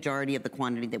like the majority of the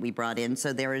quantity that we brought in.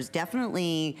 So there is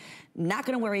definitely not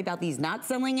gonna worry about these not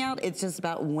selling out. It's just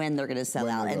about when they're gonna sell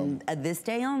out. And this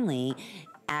day only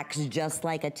acts just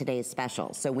like a today's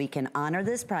special. So we can honor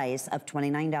this price of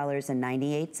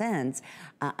 $29.98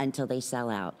 until they sell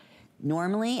out.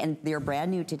 Normally, and they're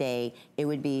brand new today, it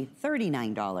would be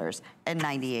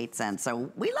 $39.98.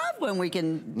 So we love when we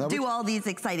can do all these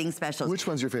exciting specials. Which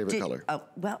one's your favorite color? Oh,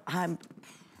 well,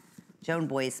 Joan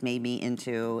Boyce made me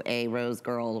into a rose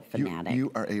girl fanatic.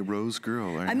 You are a rose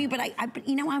girl, right? I mean, but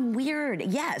you know, I'm weird.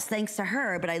 Yes, thanks to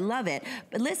her, but I love it.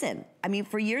 But listen, I mean,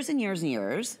 for years and years and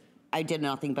years, I did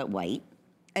nothing but white.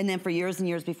 And then for years and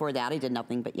years before that, I did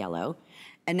nothing but yellow.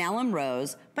 And now I'm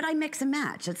rose, but I mix and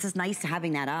match. It's just nice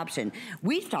having that option.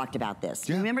 We've talked about this.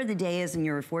 Yeah. Remember the days when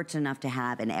you were fortunate enough to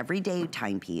have an everyday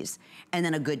timepiece and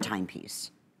then a good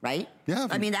timepiece, right? Yeah.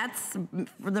 I mean, that's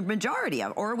for the majority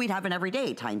of, or we'd have an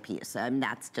everyday timepiece, and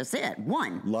that's just it,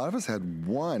 one. A lot of us had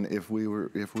one if we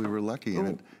were lucky.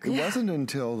 And it wasn't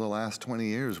until the last 20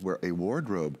 years where a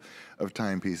wardrobe of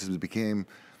timepieces became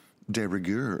de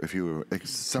rigueur, if you were,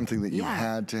 something that you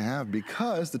had to have,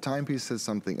 because the timepiece says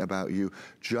something about you,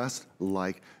 just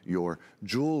like your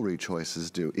jewelry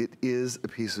choices do. It is a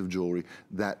piece of jewelry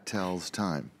that tells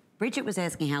time. Bridget was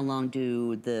asking how long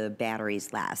do the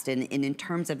batteries last, and in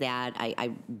terms of that,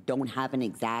 I don't have an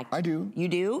exact. I do. You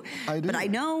do? I do. But I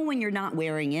know when you're not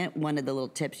wearing it, one of the little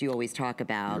tips you always talk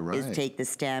about is take the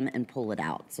stem and pull it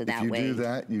out, so that way. If you do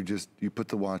that, you put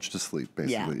the watch to sleep,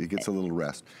 basically. Yeah. It gets a little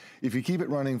rest. If you keep it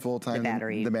running full time,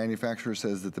 the manufacturer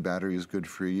says that the battery is good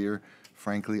for a year.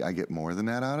 Frankly, I get more than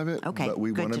that out of it, but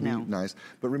we want to be nice.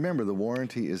 But remember, the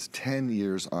warranty is 10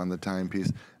 years on the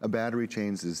timepiece. A battery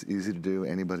change is easy to do.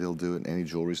 Anybody will do it in any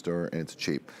jewelry store, and it's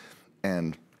cheap.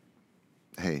 And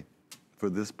hey,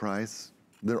 for this price,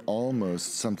 they're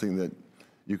almost something that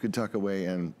you could tuck away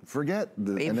and forget,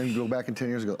 and then go back in 10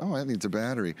 years and go, oh, that needs a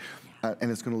battery.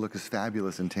 And it's going to look as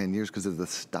fabulous in 10 years because of the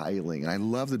styling. And I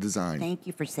love the design. Thank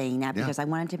you for saying that, because I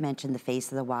wanted to mention the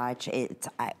face of the watch.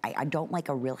 I don't like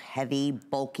a real heavy,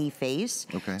 bulky face.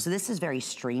 Okay. So this is very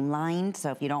streamlined.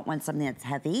 So if you don't want something that's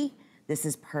heavy, this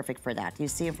is perfect for that. You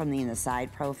see it from the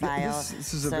side profile. Yeah,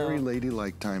 this is a very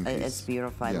ladylike timepiece. It's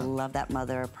beautiful. I love that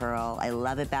mother of pearl. I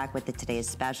love it back with the Today's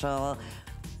Special,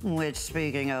 which,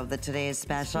 speaking of the Today's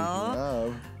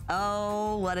Special,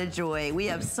 oh, what a joy. We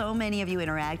have so many of you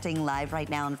interacting live right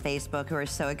now on Facebook who are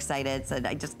so excited. So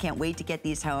I just can't wait to get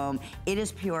these home. It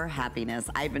is pure happiness.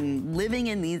 I've been living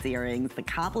in these earrings, the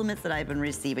compliments that I've been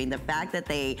receiving, the fact that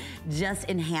they just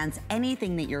enhance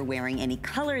anything that you're wearing, any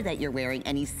color that you're wearing,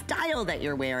 any style that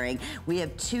you're wearing. We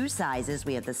have two sizes.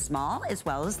 We have the small as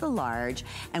well as the large,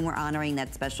 and we're honoring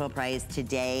that special price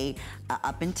today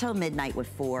up until midnight with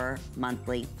 4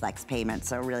 monthly flex payments.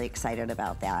 So really excited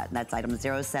about that. And that's item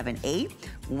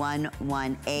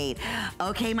 078118.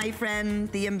 Okay, my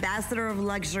friend, the ambassador of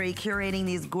luxury, curating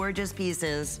these gorgeous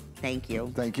pieces. Thank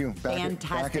you. Thank you. Back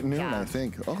at noon, job. I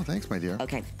think. Oh, thanks, my dear.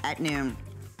 Okay, at noon.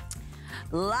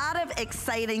 A lot of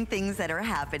exciting things that are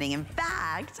happening. In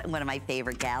fact, one of my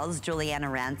favorite gals, Juliana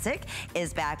Rancic,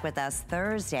 is back with us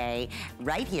Thursday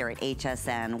right here at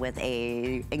HSN with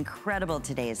a incredible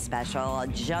Today's Special, a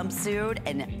jumpsuit,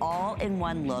 an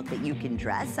all-in-one look that you can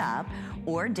dress up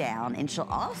or down. And she'll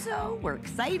also, we're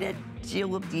excited, she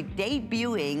will be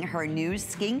debuting her new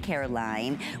skincare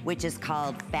line, which is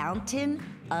called Fountain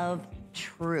of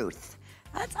Truth.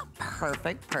 That's a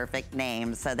perfect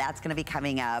name. So that's gonna be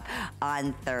coming up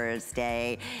on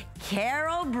Thursday.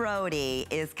 Carol Brody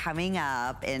is coming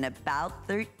up in about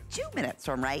 2 minutes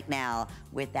from right now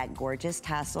with that gorgeous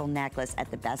tassel necklace at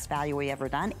the best value we've ever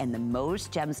done and the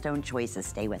most gemstone choices.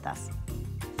 Stay with us.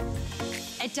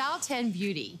 At Dial 10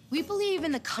 Beauty, we believe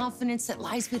in the confidence that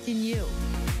lies within you.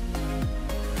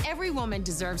 Every woman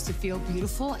deserves to feel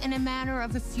beautiful in a matter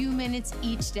of a few minutes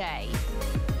each day.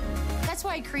 That's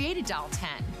why I created Dial 10.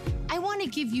 I want to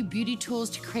give you beauty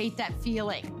tools to create that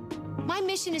feeling. My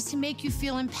mission is to make you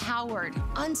feel empowered,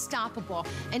 unstoppable,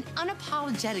 and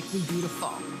unapologetically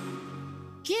beautiful.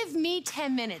 Give me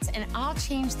 10 minutes and I'll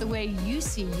change the way you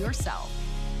see yourself.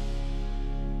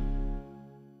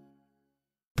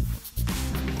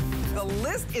 The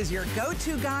List is your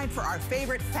go-to guide for our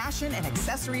favorite fashion and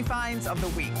accessory finds of the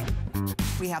week.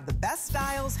 We have the best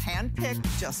styles hand-picked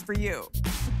just for you.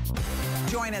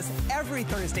 Join us every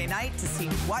Thursday night to see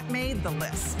what made the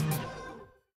list.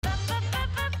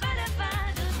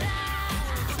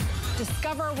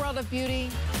 Discover a world of beauty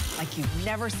like you've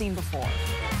never seen before.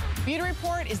 Beauty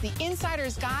Report is the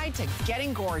insider's guide to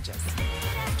getting gorgeous.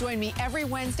 Join me every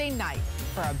Wednesday night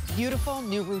for a beautiful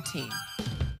new routine.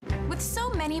 With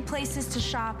so many places to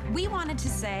shop, we wanted to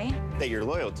say that your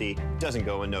loyalty doesn't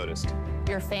go unnoticed.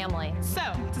 Your family. So,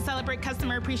 to celebrate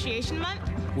Customer Appreciation Month,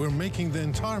 we're making the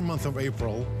entire month of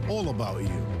April all about you.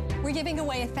 We're giving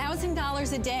away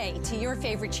 $1,000 a day to your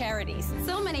favorite charities.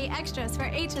 So many extras for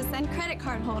HSN credit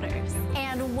card holders.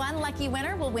 And one lucky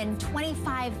winner will win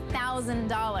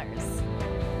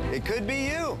 $25,000. It could be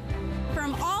you.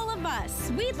 From all of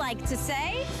us, we'd like to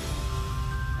say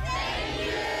thank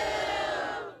you.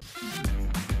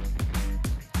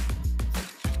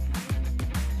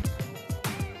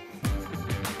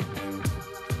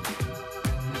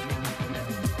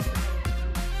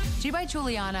 G by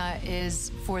Juliana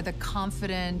is for the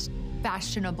confident,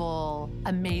 fashionable,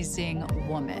 amazing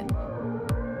woman.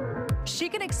 She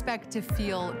can expect to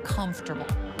feel comfortable.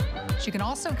 She can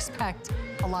also expect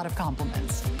a lot of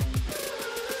compliments.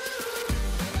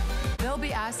 They'll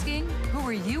be asking, who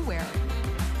are you wearing?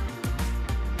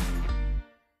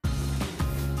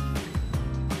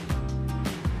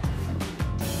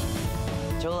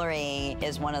 Jewelry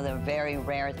is one of the very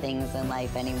rare things in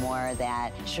life anymore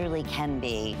that truly can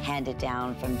be handed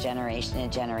down from generation to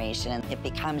generation. It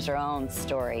becomes your own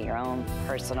story, your own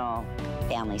personal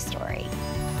family story.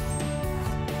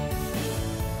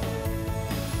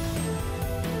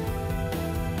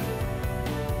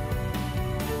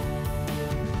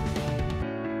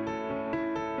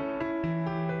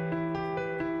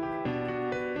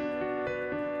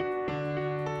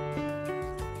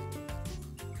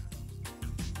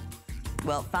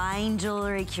 Well, fine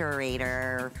jewelry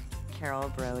curator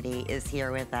Carol Brody is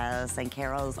here with us, and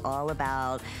Carol's all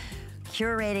about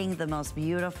curating the most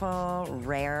beautiful,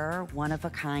 rare,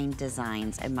 one-of-a-kind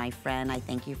designs. And my friend, I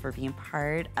thank you for being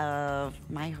part of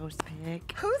my host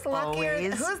pick. Who's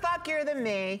luckier than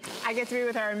me? I get to be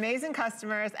with our amazing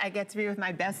customers. I get to be with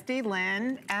my bestie,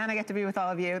 Lynn, and I get to be with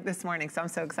all of you this morning, so I'm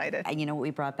so excited. And you know what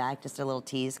we brought back? Just a little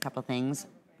tease, a couple things.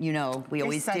 You know, we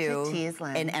always do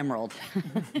an emerald.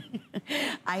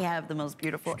 I have the most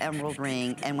beautiful emerald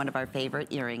ring and one of our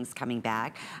favorite earrings coming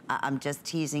back. I'm just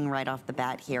teasing right off the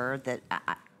bat here that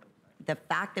the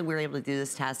fact that we were able to do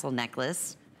this tassel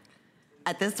necklace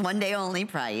at this one-day only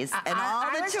price and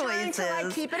all the choices. I was trying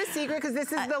to keep it a secret because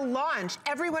this is the launch.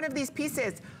 Every one of these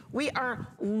pieces, we are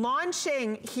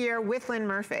launching here with Lynn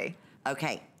Murphy.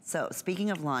 Okay, so speaking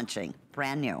of launching,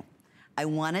 brand new. I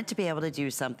wanted to be able to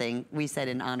do something, we said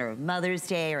in honor of Mother's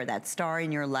Day or that star in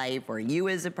your life or you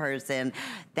as a person,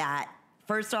 that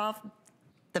first off,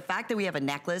 the fact that we have a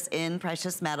necklace in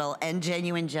precious metal and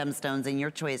genuine gemstones in your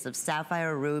choice of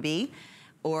sapphire ruby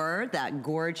or that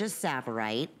gorgeous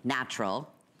sapphirite,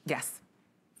 natural. Yes.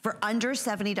 For under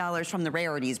 $70 from the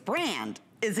Rarities brand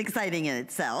is exciting in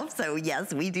itself. So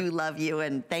yes, we do love you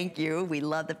and thank you. We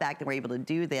love the fact that we're able to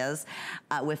do this.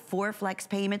 With 4 flex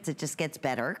payments, it just gets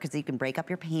better because you can break up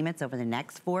your payments over the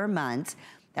next 4 months.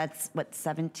 That's what,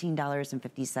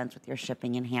 $17.50 with your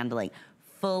shipping and handling.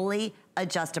 Fully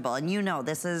adjustable. And you know,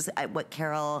 this is what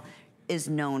Carol is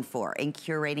known for in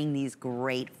curating these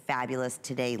great, fabulous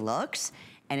today looks.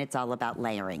 And it's all about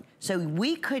layering. So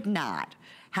we could not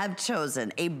have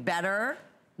chosen a better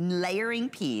layering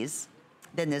piece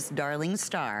than this darling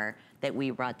star that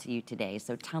we brought to you today.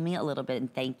 So tell me a little bit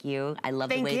and thank you. I love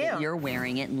the way that you're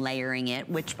wearing it and layering it,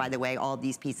 which by the way, all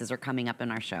these pieces are coming up in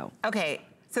our show. Okay,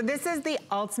 so this is the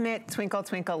ultimate twinkle,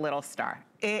 twinkle, little star.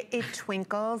 It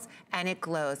twinkles and it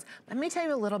glows. Let me tell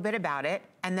you a little bit about it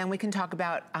and then we can talk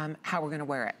about how we're gonna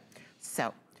wear it.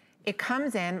 So it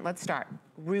comes in, let's start,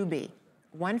 ruby.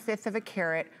 1/5 of a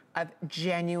carat of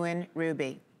genuine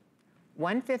ruby.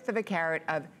 1/5 of a carat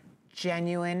of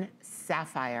genuine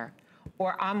sapphire,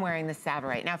 or I'm wearing the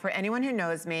sapphirite. Now, for anyone who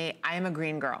knows me, I am a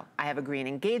green girl. I have a green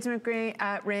engagement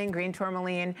ring, green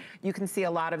tourmaline. You can see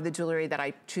a lot of the jewelry that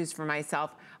I choose for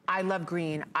myself. I love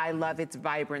green. I love its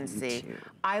vibrancy.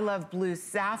 I love blue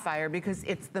sapphire because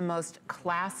it's the most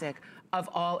classic of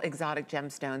all exotic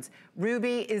gemstones.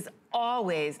 Ruby is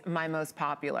always my most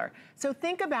popular. So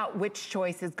think about which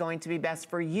choice is going to be best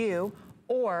for you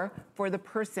or for the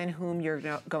person whom you're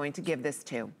going to give this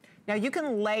to. Now you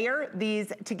can layer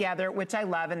these together, which I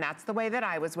love, and that's the way that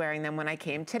I was wearing them when I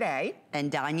came today.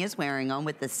 And Danya's wearing them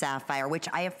with the sapphire, which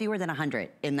I have fewer than 100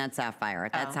 in that sapphire.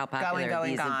 That's how popular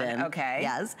these have been. Okay.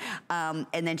 Yes. And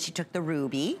then she took the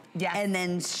ruby. Yes. And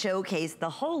then showcased the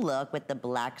whole look with the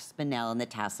black spinel and the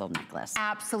tassel necklace.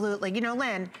 Absolutely. You know,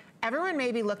 Lynn, everyone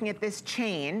may be looking at this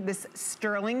chain, this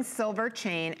sterling silver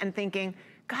chain, and thinking,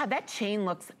 God, that chain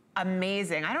looks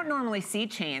amazing. I don't normally see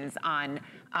chains on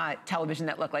television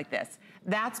that look like this.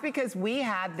 That's because we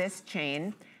had this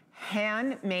chain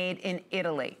handmade in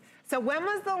Italy. So when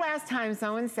was the last time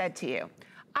someone said to you,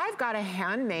 I've got a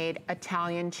handmade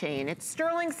Italian chain. It's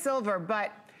sterling silver,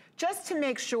 but just to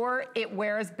make sure it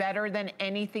wears better than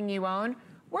anything you own,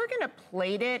 we're gonna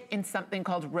plate it in something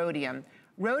called rhodium.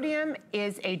 Rhodium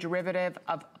is a derivative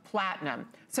of platinum.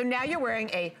 So now you're wearing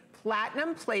a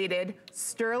platinum plated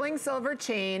sterling silver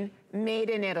chain made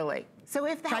in Italy. So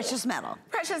if that precious metal.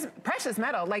 Precious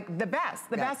metal, like the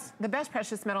best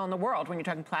precious metal in the world when you're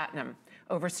talking platinum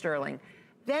over sterling.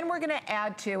 Then we're gonna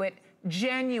add to it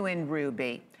genuine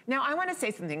ruby. Now I wanna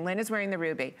say something, Lynn is wearing the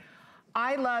ruby.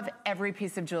 I love every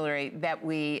piece of jewelry that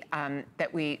we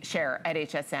share at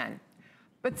HSN.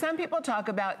 But some people talk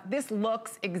about, this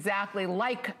looks exactly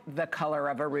like the color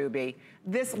of a ruby.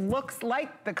 This looks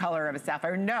like the color of a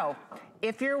sapphire. No,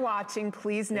 if you're watching,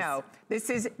 please know, this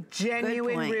is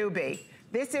genuine ruby.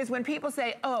 This is when people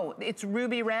say, oh, it's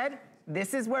ruby red,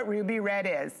 this is what ruby red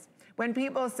is. When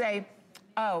people say,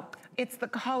 oh, it's the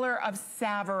color of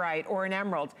Tsavorite or an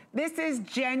emerald, this is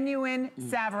genuine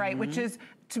Tsavorite, which is,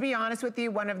 to be honest with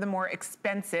you, one of the more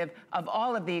expensive of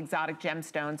all of the exotic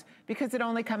gemstones because it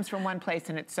only comes from one place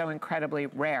and it's so incredibly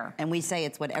rare. And we say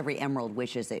it's what every emerald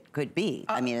wishes it could be.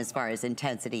 I mean, as far as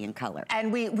intensity and color.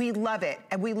 And we love it.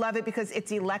 And we love it because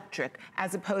it's electric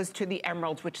as opposed to the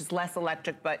emeralds, which is less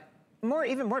electric, but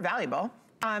even more valuable.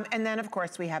 And then of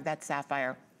course we have that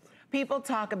sapphire. People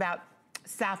talk about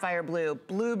sapphire blue,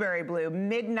 blueberry blue,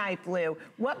 midnight blue.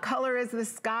 What color is the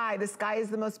sky? The sky is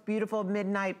the most beautiful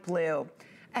midnight blue.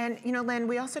 And you know, Lynn,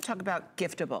 we also talk about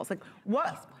giftables. Like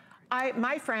what,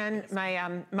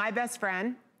 my best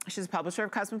friend, she's a publisher of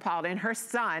Cosmopolitan, her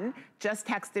son just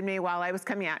texted me while I was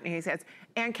coming out and he says,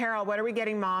 Aunt Carol, what are we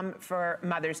getting Mom for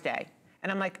Mother's Day?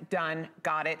 And I'm like, done,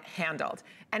 got it, handled.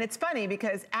 And it's funny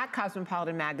because at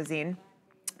Cosmopolitan magazine,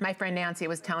 my friend Nancy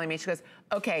was telling me, she goes,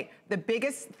 okay, the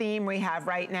biggest theme we have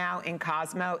right now in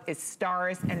Cosmo is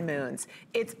stars and moons.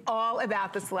 It's all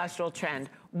about the celestial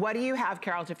trend. What do you have,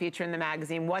 Carol, to feature in the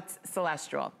magazine? What's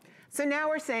celestial? So now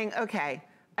we're saying, okay,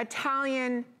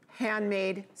 Italian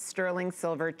handmade sterling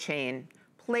silver chain,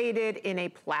 plated in a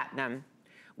platinum.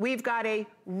 We've got a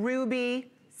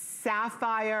ruby,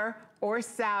 sapphire, or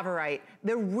Tsavorite,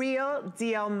 the real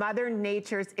deal Mother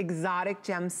Nature's exotic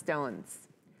gemstones.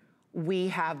 We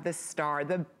have the star,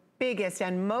 the biggest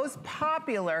and most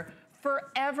popular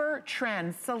forever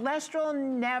trend. Celestial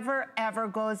never, ever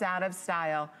goes out of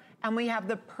style. And we have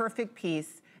the perfect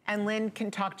piece. And Lynn can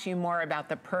talk to you more about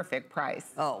the perfect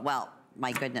price. Oh, well,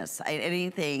 my goodness.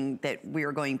 Anything that we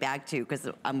were going back to, because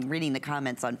I'm reading the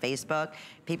comments on Facebook,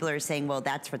 people are saying, well,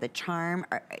 that's for the charm,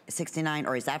 or 69,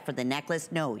 or is that for the necklace?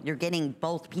 No, you're getting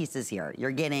both pieces here.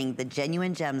 You're getting the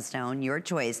genuine gemstone, your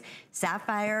choice.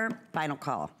 Sapphire, final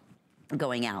call.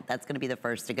 Going out. That's going to be the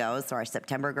first to go. So our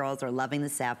September girls are loving the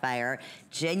sapphire.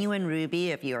 Genuine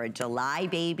ruby, if you're a July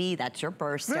baby, that's your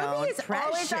birthstone. Ruby is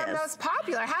always our most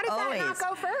popular. How did that not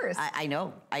go first? I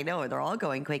know. They're all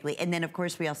going quickly. And then, of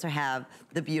course, we also have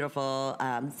the beautiful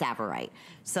Tsavorite.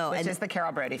 So, which is the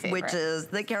Carol Brody favorite. Which is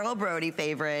the Carol Brody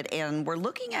favorite. And we're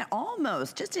looking at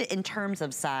almost, just in terms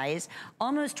of size,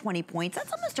 almost 20 points.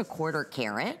 That's almost a quarter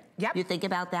carat. Yep. You think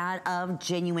about that, of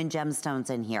genuine gemstones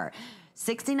in here.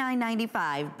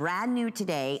 $69.95, brand new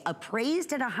today,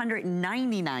 appraised at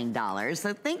 $199.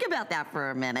 So think about that for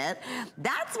a minute.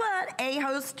 That's what A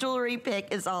Host Jewelry Pick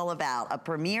is all about. A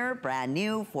premier, brand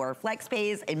new, 4 flex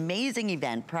pays, amazing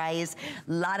event price,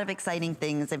 a lot of exciting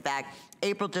things. In fact,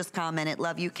 April just commented,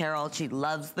 love you, Carol. She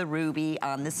loves the ruby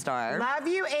on the star. Love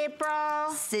you,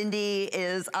 April. Cindy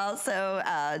is also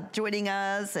joining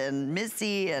us, and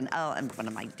Missy, and one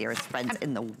of my dearest friends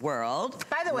in the world.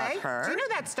 By the way, do you know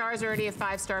that star is already a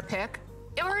 5-star pick?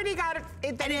 It already got it.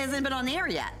 And it hasn't been on the air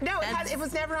yet. No, it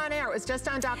was never on air. It was just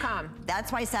on .com.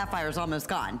 That's why Sapphire's almost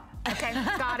gone. Okay,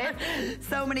 got it.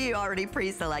 So many of you already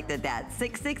pre-selected that.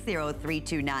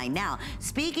 660-329. Now,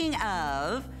 speaking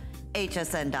of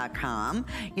hsn.com.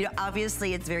 You know,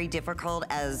 obviously it's very difficult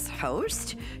as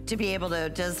host to be able to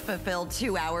just fulfill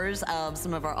 2 hours of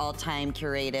some of our all-time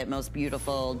curated, most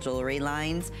beautiful jewelry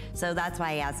lines. So that's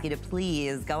why I ask you to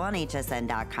please go on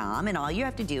hsn.com, and all you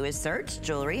have to do is search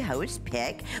Jewelry Host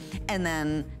Pick, and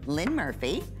then Lynn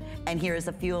Murphy. And here's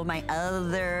a few of my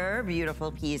other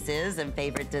beautiful pieces and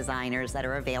favorite designers that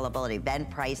are available at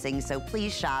event pricing. So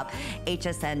please shop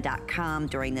hsn.com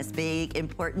during this big,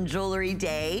 important jewelry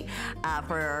day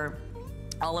for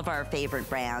all of our favorite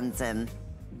brands and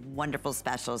wonderful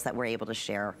specials that we're able to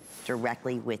share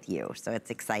directly with you. So it's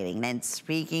exciting. And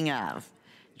speaking of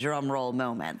drum roll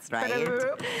moments, right?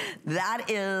 That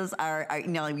is our, you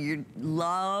know, you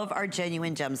love our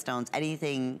genuine gemstones,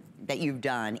 anything that you've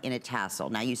done in a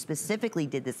tassel. Now, you specifically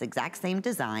did this exact same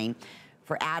design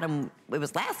for Adam, it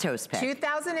was last host pick.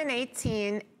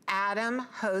 2018 Adam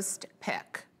host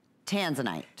pick.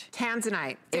 Tanzanite.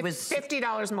 Tanzanite. It was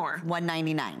 $50 more.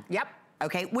 $199. Yep.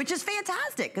 Okay, which is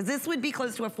fantastic, because this would be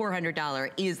close to a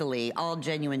 $400 easily, all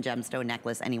genuine gemstone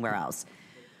necklace anywhere else.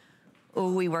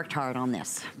 Oh, we worked hard on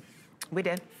this. We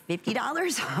did.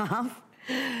 $50 off.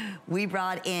 We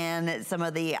brought in some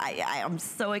of the, I'm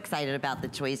so excited about the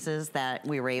choices that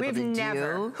we were able to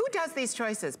do. Who does these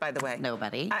choices, by the way?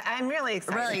 Nobody. I'm really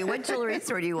excited. Really, what jewelry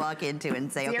store do you walk into and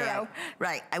say, Zero.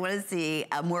 okay, I want to see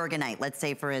a morganite, let's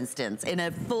say for instance, in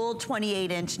a full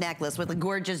 28-inch necklace with a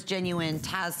gorgeous genuine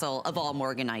tassel of all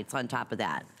morganites on top of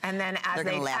that. And then as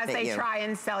they try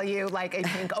and sell you like a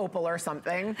pink opal or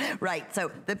something. Right,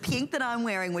 so the pink that I'm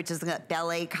wearing, which is a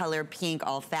ballet color pink,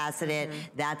 all faceted,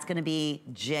 that's gonna be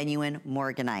genuine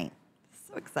morganite.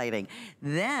 So exciting.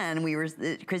 Then we were,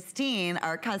 Christine,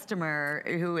 our customer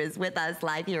who is with us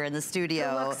live here in the studio.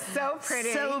 It looks so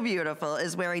pretty. So beautiful,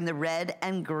 is wearing the red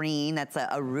and green. That's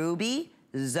a ruby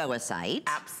zoisite.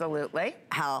 Absolutely.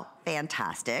 How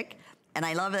fantastic. And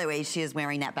I love the way she is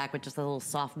wearing that back with just a little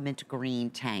soft mint green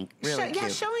tank. Really cute. Yeah,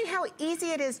 showing how easy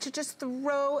it is to just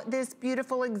throw this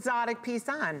beautiful exotic piece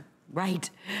on. Right,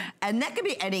 and that could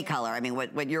be any color. I mean,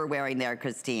 what you're wearing there,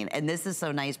 Christine. And this is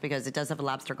so nice because it does have a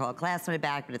lobster claw clasp on the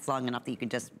back, but it's long enough that you can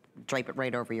just drape it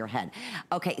right over your head.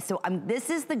 Okay, so this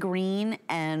is the green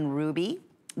and ruby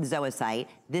zoisite.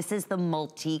 This is the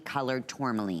multicolored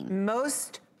tourmaline.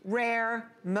 Most rare,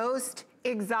 most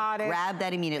exotic. Grab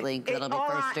that immediately, because it'll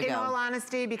be first to go. In all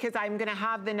honesty, because I'm gonna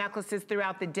have the necklaces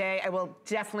throughout the day, I will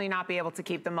definitely not be able to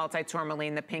keep the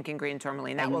multi-tourmaline, the pink and green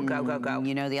tourmaline. That will go, go, go.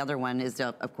 You know, the other one is,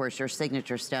 of course, your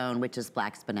signature stone, which is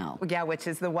black spinel. Yeah, which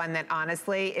is the one that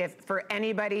honestly, if for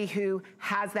anybody who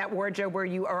has that wardrobe where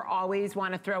you are always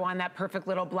wanna throw on that perfect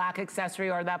little black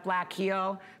accessory or that black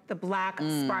heel, the black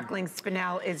sparkling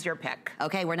spinel is your pick.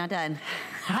 Okay, we're not done.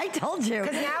 I told you.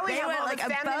 Because now we have all the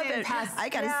feminine pastels. I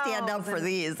gotta stand up for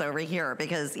these over here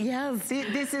because, yes. See,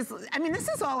 this is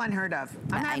all unheard of.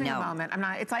 I'm having a moment.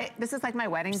 This is like my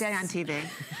wedding day on TV.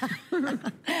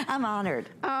 I'm honored.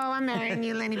 Oh, I'm marrying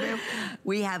you, Lenny Boo.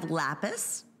 We have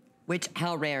lapis, which,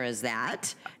 how rare is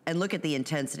that? And look at the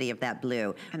intensity of that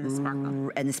blue. And the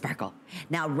sparkle. And the sparkle.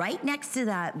 Now, right next to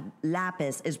that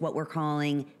lapis is what we're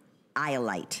calling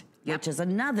iolite, which is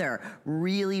another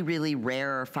really, really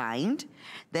rare find.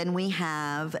 Then we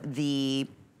have the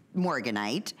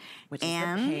morganite, which is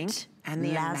the pink, and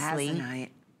the amazonite.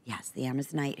 Yes, the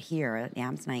amazonite here, the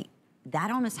amazonite,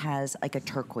 that almost has like a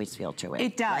turquoise feel to it.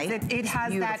 It does. Right? It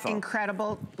has that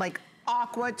incredible, like,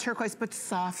 aqua turquoise, but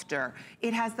softer.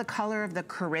 It has the color of the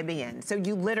Caribbean. So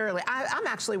you literally, I'm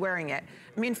actually wearing it.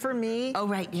 I mean, for me. Oh,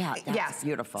 right, yeah, that's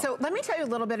beautiful. So let me tell you a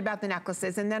little bit about the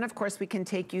necklaces, and then of course we can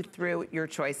take you through your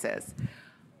choices.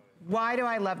 Why do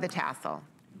I love the tassel?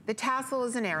 The tassel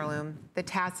is an heirloom. The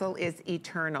tassel is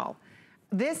eternal.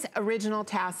 This original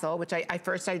tassel, which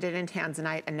first I did in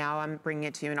Tanzanite, and now I'm bringing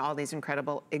it to you in all these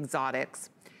incredible exotics.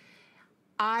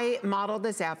 I modeled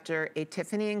this after a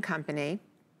Tiffany & Company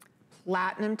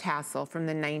platinum tassel from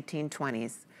the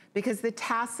 1920s, because the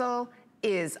tassel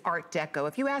is Art Deco.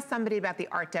 If you ask somebody about the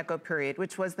Art Deco period,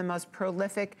 which was the most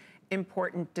prolific,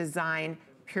 important design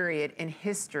period in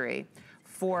history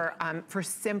for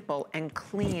simple and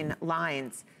clean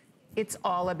lines, it's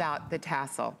all about the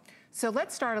tassel. So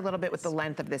let's start a little bit with the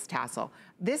length of this tassel.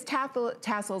 This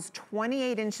tassel's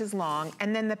 28 inches long,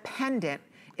 and then the pendant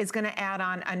is gonna add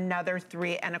on another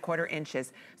 3¼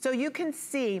 inches. So you can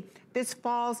see this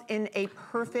falls in a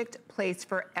perfect place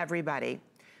for everybody.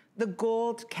 The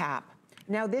gold cap.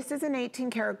 Now this is an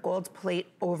 18-karat gold plate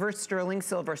over sterling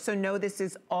silver, so know this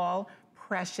is all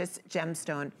precious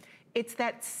gemstone. It's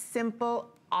that simple,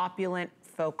 opulent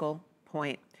focal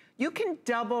point. You can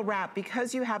double wrap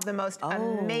because you have the most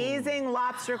amazing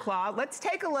lobster claw. Let's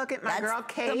take a look at my girl,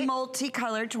 Kate. The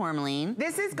multicolored tourmaline.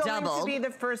 This is going to be the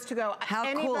first to go.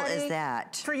 How cool is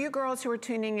that? For you girls who are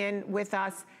tuning in with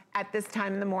us at this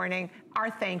time in the morning, our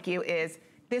thank you is,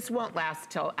 this won't last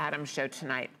till Adam's show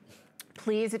tonight.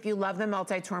 Please, if you love the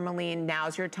multi-tourmaline,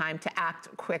 now's your time to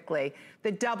act quickly.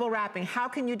 The double wrapping, how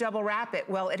can you double wrap it?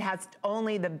 Well, it has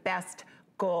only the best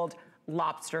gold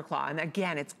lobster claw. And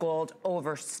again, it's gold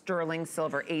over sterling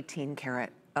silver, 18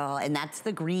 karat. Oh, and that's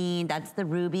the green, that's the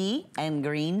ruby and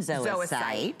green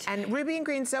zoisite. And ruby and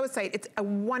green zoisite, it's a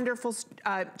wonderful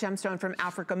gemstone from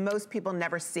Africa. Most people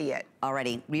never see it.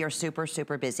 Alrighty, we are super,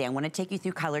 super busy. I want to take you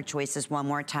through color choices one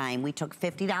more time. We took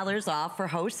 $50 off for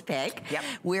host pick. Yep.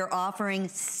 We're offering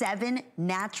 7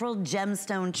 natural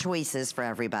gemstone choices for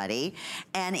everybody.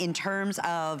 And in terms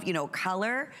of, you know,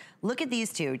 color, Look at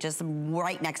these two just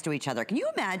right next to each other. Can you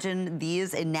imagine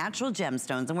these in natural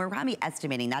gemstones? And we're probably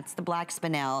estimating that's the black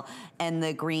spinel and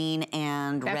the green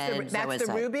and red zoisite. That's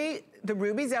the ruby. The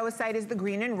ruby zoisite is the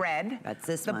green and red. That's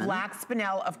this one. The black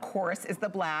spinel, of course, is the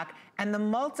black. And the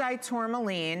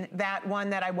multi-tourmaline, that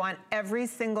one that I want every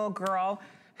single girl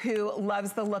who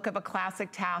loves the look of a classic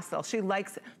tassel. She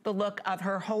likes the look of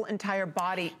her whole entire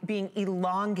body being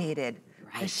elongated.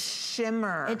 The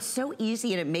shimmer. It's so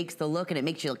easy and it makes the look and it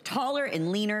makes you look taller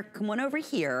and leaner. Come on over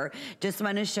here. Just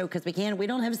want to show, because we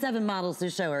don't have 7 models to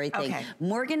show everything. Okay.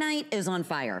 Morganite is on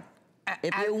fire.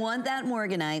 If you want that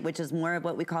morganite, which is more of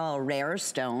what we call a rare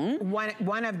stone.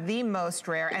 One of the most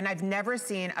rare, and I've never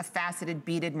seen a faceted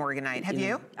beaded morganite. Have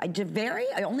you?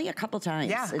 Only a couple times.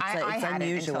 Yeah, it's I had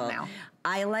unusual. it until now.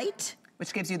 Iolite.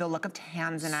 Which gives you the look of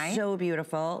tanzanite. So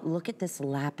beautiful. Look at this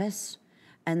lapis.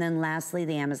 And then lastly,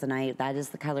 the Amazonite. That is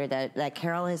the color that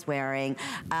Carol is wearing.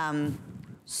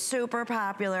 Super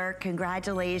popular.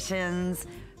 Congratulations.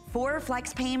 4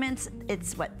 flex payments,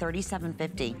 it's what, $37.50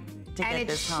 to get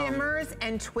this home. And it shimmers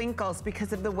and twinkles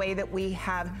because of the way that we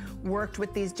have worked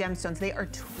with these gemstones. They are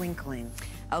twinkling.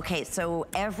 Okay, so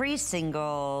every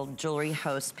single jewelry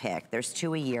host pick, there's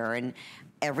 2 a year, and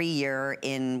every year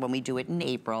when we do it in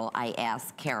April, I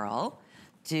ask Carol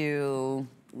to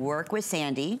work with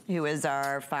Sandy, who is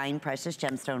our fine precious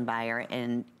gemstone buyer,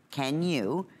 and can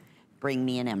you bring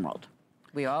me an emerald?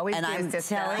 We always do, I'm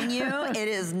telling you, it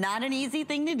is not an easy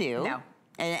thing to do. No.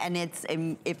 And it's,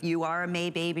 if you are a May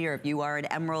baby or if you are an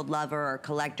emerald lover or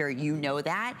collector, you know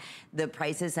that. The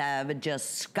prices have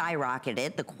just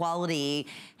skyrocketed. The quality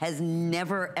has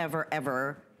never, ever,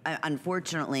 ever,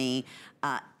 unfortunately,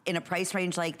 in a price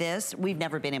range like this, we've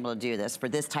never been able to do this for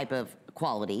this type of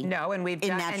quality. No, and we've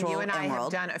done, and you and I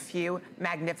emerald. have done a few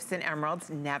magnificent emeralds,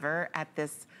 never at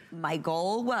this. My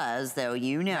goal was, though,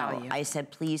 I said,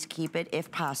 please keep it,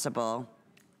 if possible,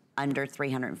 under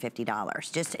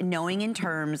 $350. Just knowing in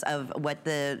terms of what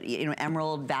the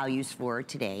emerald values for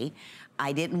today.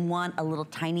 I didn't want a little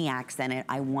tiny accent in it.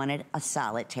 I wanted a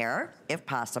solitaire, if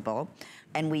possible.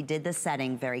 And we did the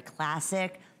setting very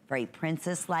classic, very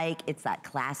princess-like. It's that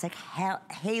classic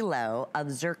halo of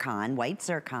zircon, white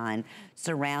zircon,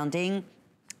 surrounding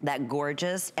that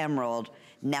gorgeous emerald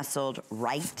nestled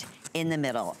right in the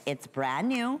middle. It's brand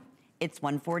new. It's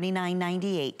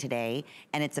 $149.98 today,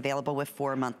 and it's available with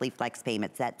 4 monthly flex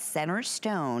payments. That center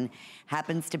stone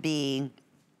happens to be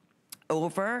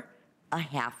over a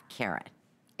 ½ carat.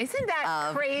 Isn't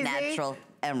that crazy? Natural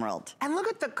emerald. And look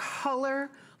at the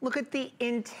color. Look at the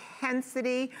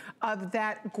intensity of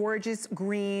that gorgeous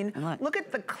green. Look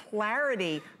at the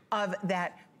clarity of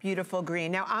that beautiful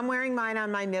green. Now, I'm wearing mine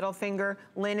on my middle finger.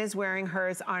 Lynn is wearing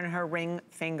hers on her ring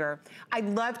finger. I'd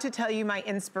love to tell you my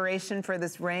inspiration for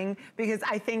this ring because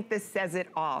I think this says it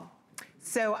all.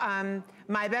 So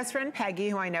my best friend Peggy,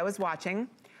 who I know is watching,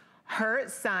 her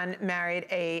son married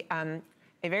a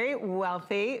very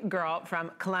wealthy girl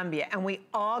from Colombia, and we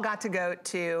all got to go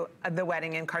to the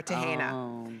wedding in Cartagena.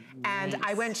 Oh, and nice.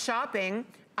 I went shopping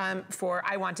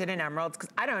I wanted an emerald, because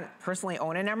I don't personally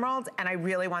own an emerald, and I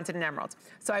really wanted an emerald.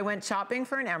 So I went shopping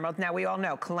for an emerald. Now, we all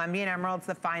know Colombian emeralds,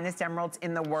 the finest emeralds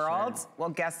in the world. Sure. Well,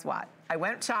 guess what? I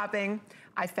went shopping.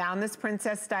 I found this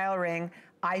princess-style ring.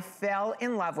 I fell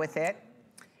in love with it.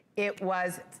 It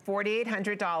was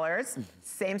 $4,800,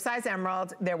 same size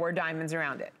emerald. There were diamonds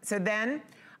around it. So then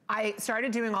I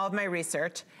started doing all of my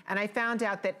research, and I found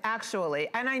out that actually,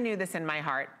 and I knew this in my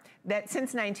heart, that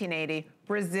since 1980,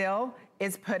 Brazil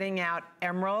is putting out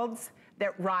emeralds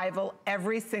that rival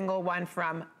every single one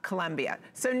from Colombia.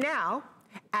 So now,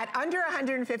 at under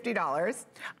 $150,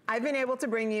 I've been able to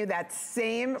bring you that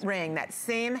same ring, that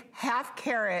same ½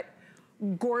 carat,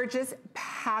 gorgeous,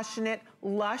 passionate,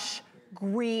 lush,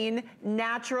 green,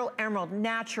 natural emerald,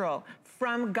 natural,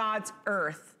 from God's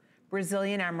earth,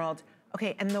 Brazilian emerald.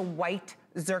 Okay, and the white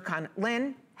zircon.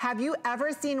 Lynn, have you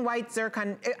ever seen white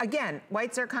zircon? Again,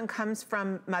 white zircon comes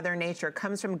from Mother Nature,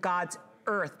 comes from God's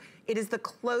earth. It is the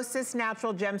closest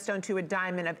natural gemstone to a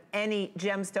diamond of any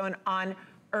gemstone on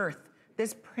earth.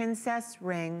 This princess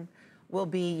ring will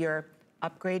be your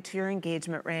upgrade to your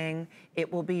engagement ring.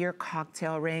 It will be your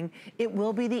cocktail ring. It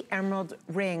will be the emerald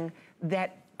ring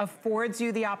that affords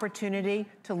you the opportunity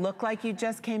to look like you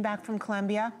just came back from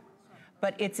Colombia,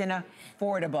 but it's an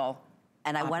affordable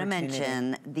And I want to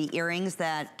mention the earrings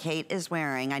that Kate is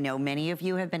wearing. I know many of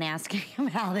you have been asking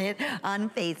about it on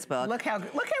Facebook. Look how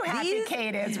happy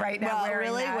Kate is right now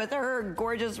wearing that. With her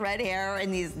gorgeous red hair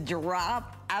and these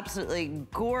absolutely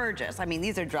gorgeous. I mean,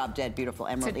 these are drop dead beautiful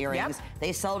emerald earrings. Yep.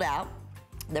 They sold out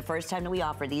the first time that we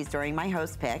offered these during my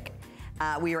host pick.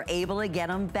 We were able to get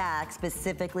them back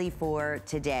specifically for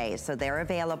today. So they're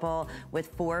available with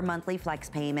 4 monthly flex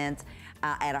payments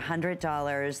at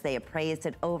 $100. They appraised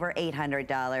at over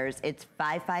 $800. It's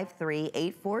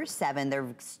 553-847. They're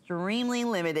extremely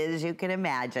limited, as you can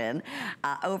imagine.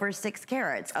 Over 6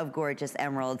 carats of gorgeous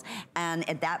emeralds. And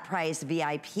at that price,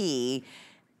 VIP,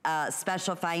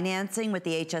 special financing with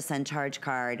the HSN charge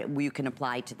card, you can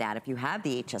apply to that if you have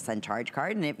the HSN charge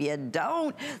card. And if you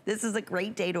don't, this is a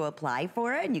great day to apply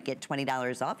for it, and you get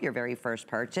 $20 off your very first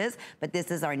purchase. But this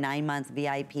is our 9-month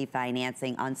VIP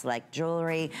financing on select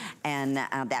jewelry, and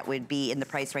that would be in the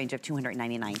price range of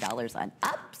 $299 on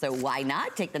up. So why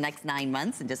not take the next 9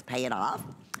 months and just pay it off?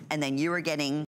 And then you are getting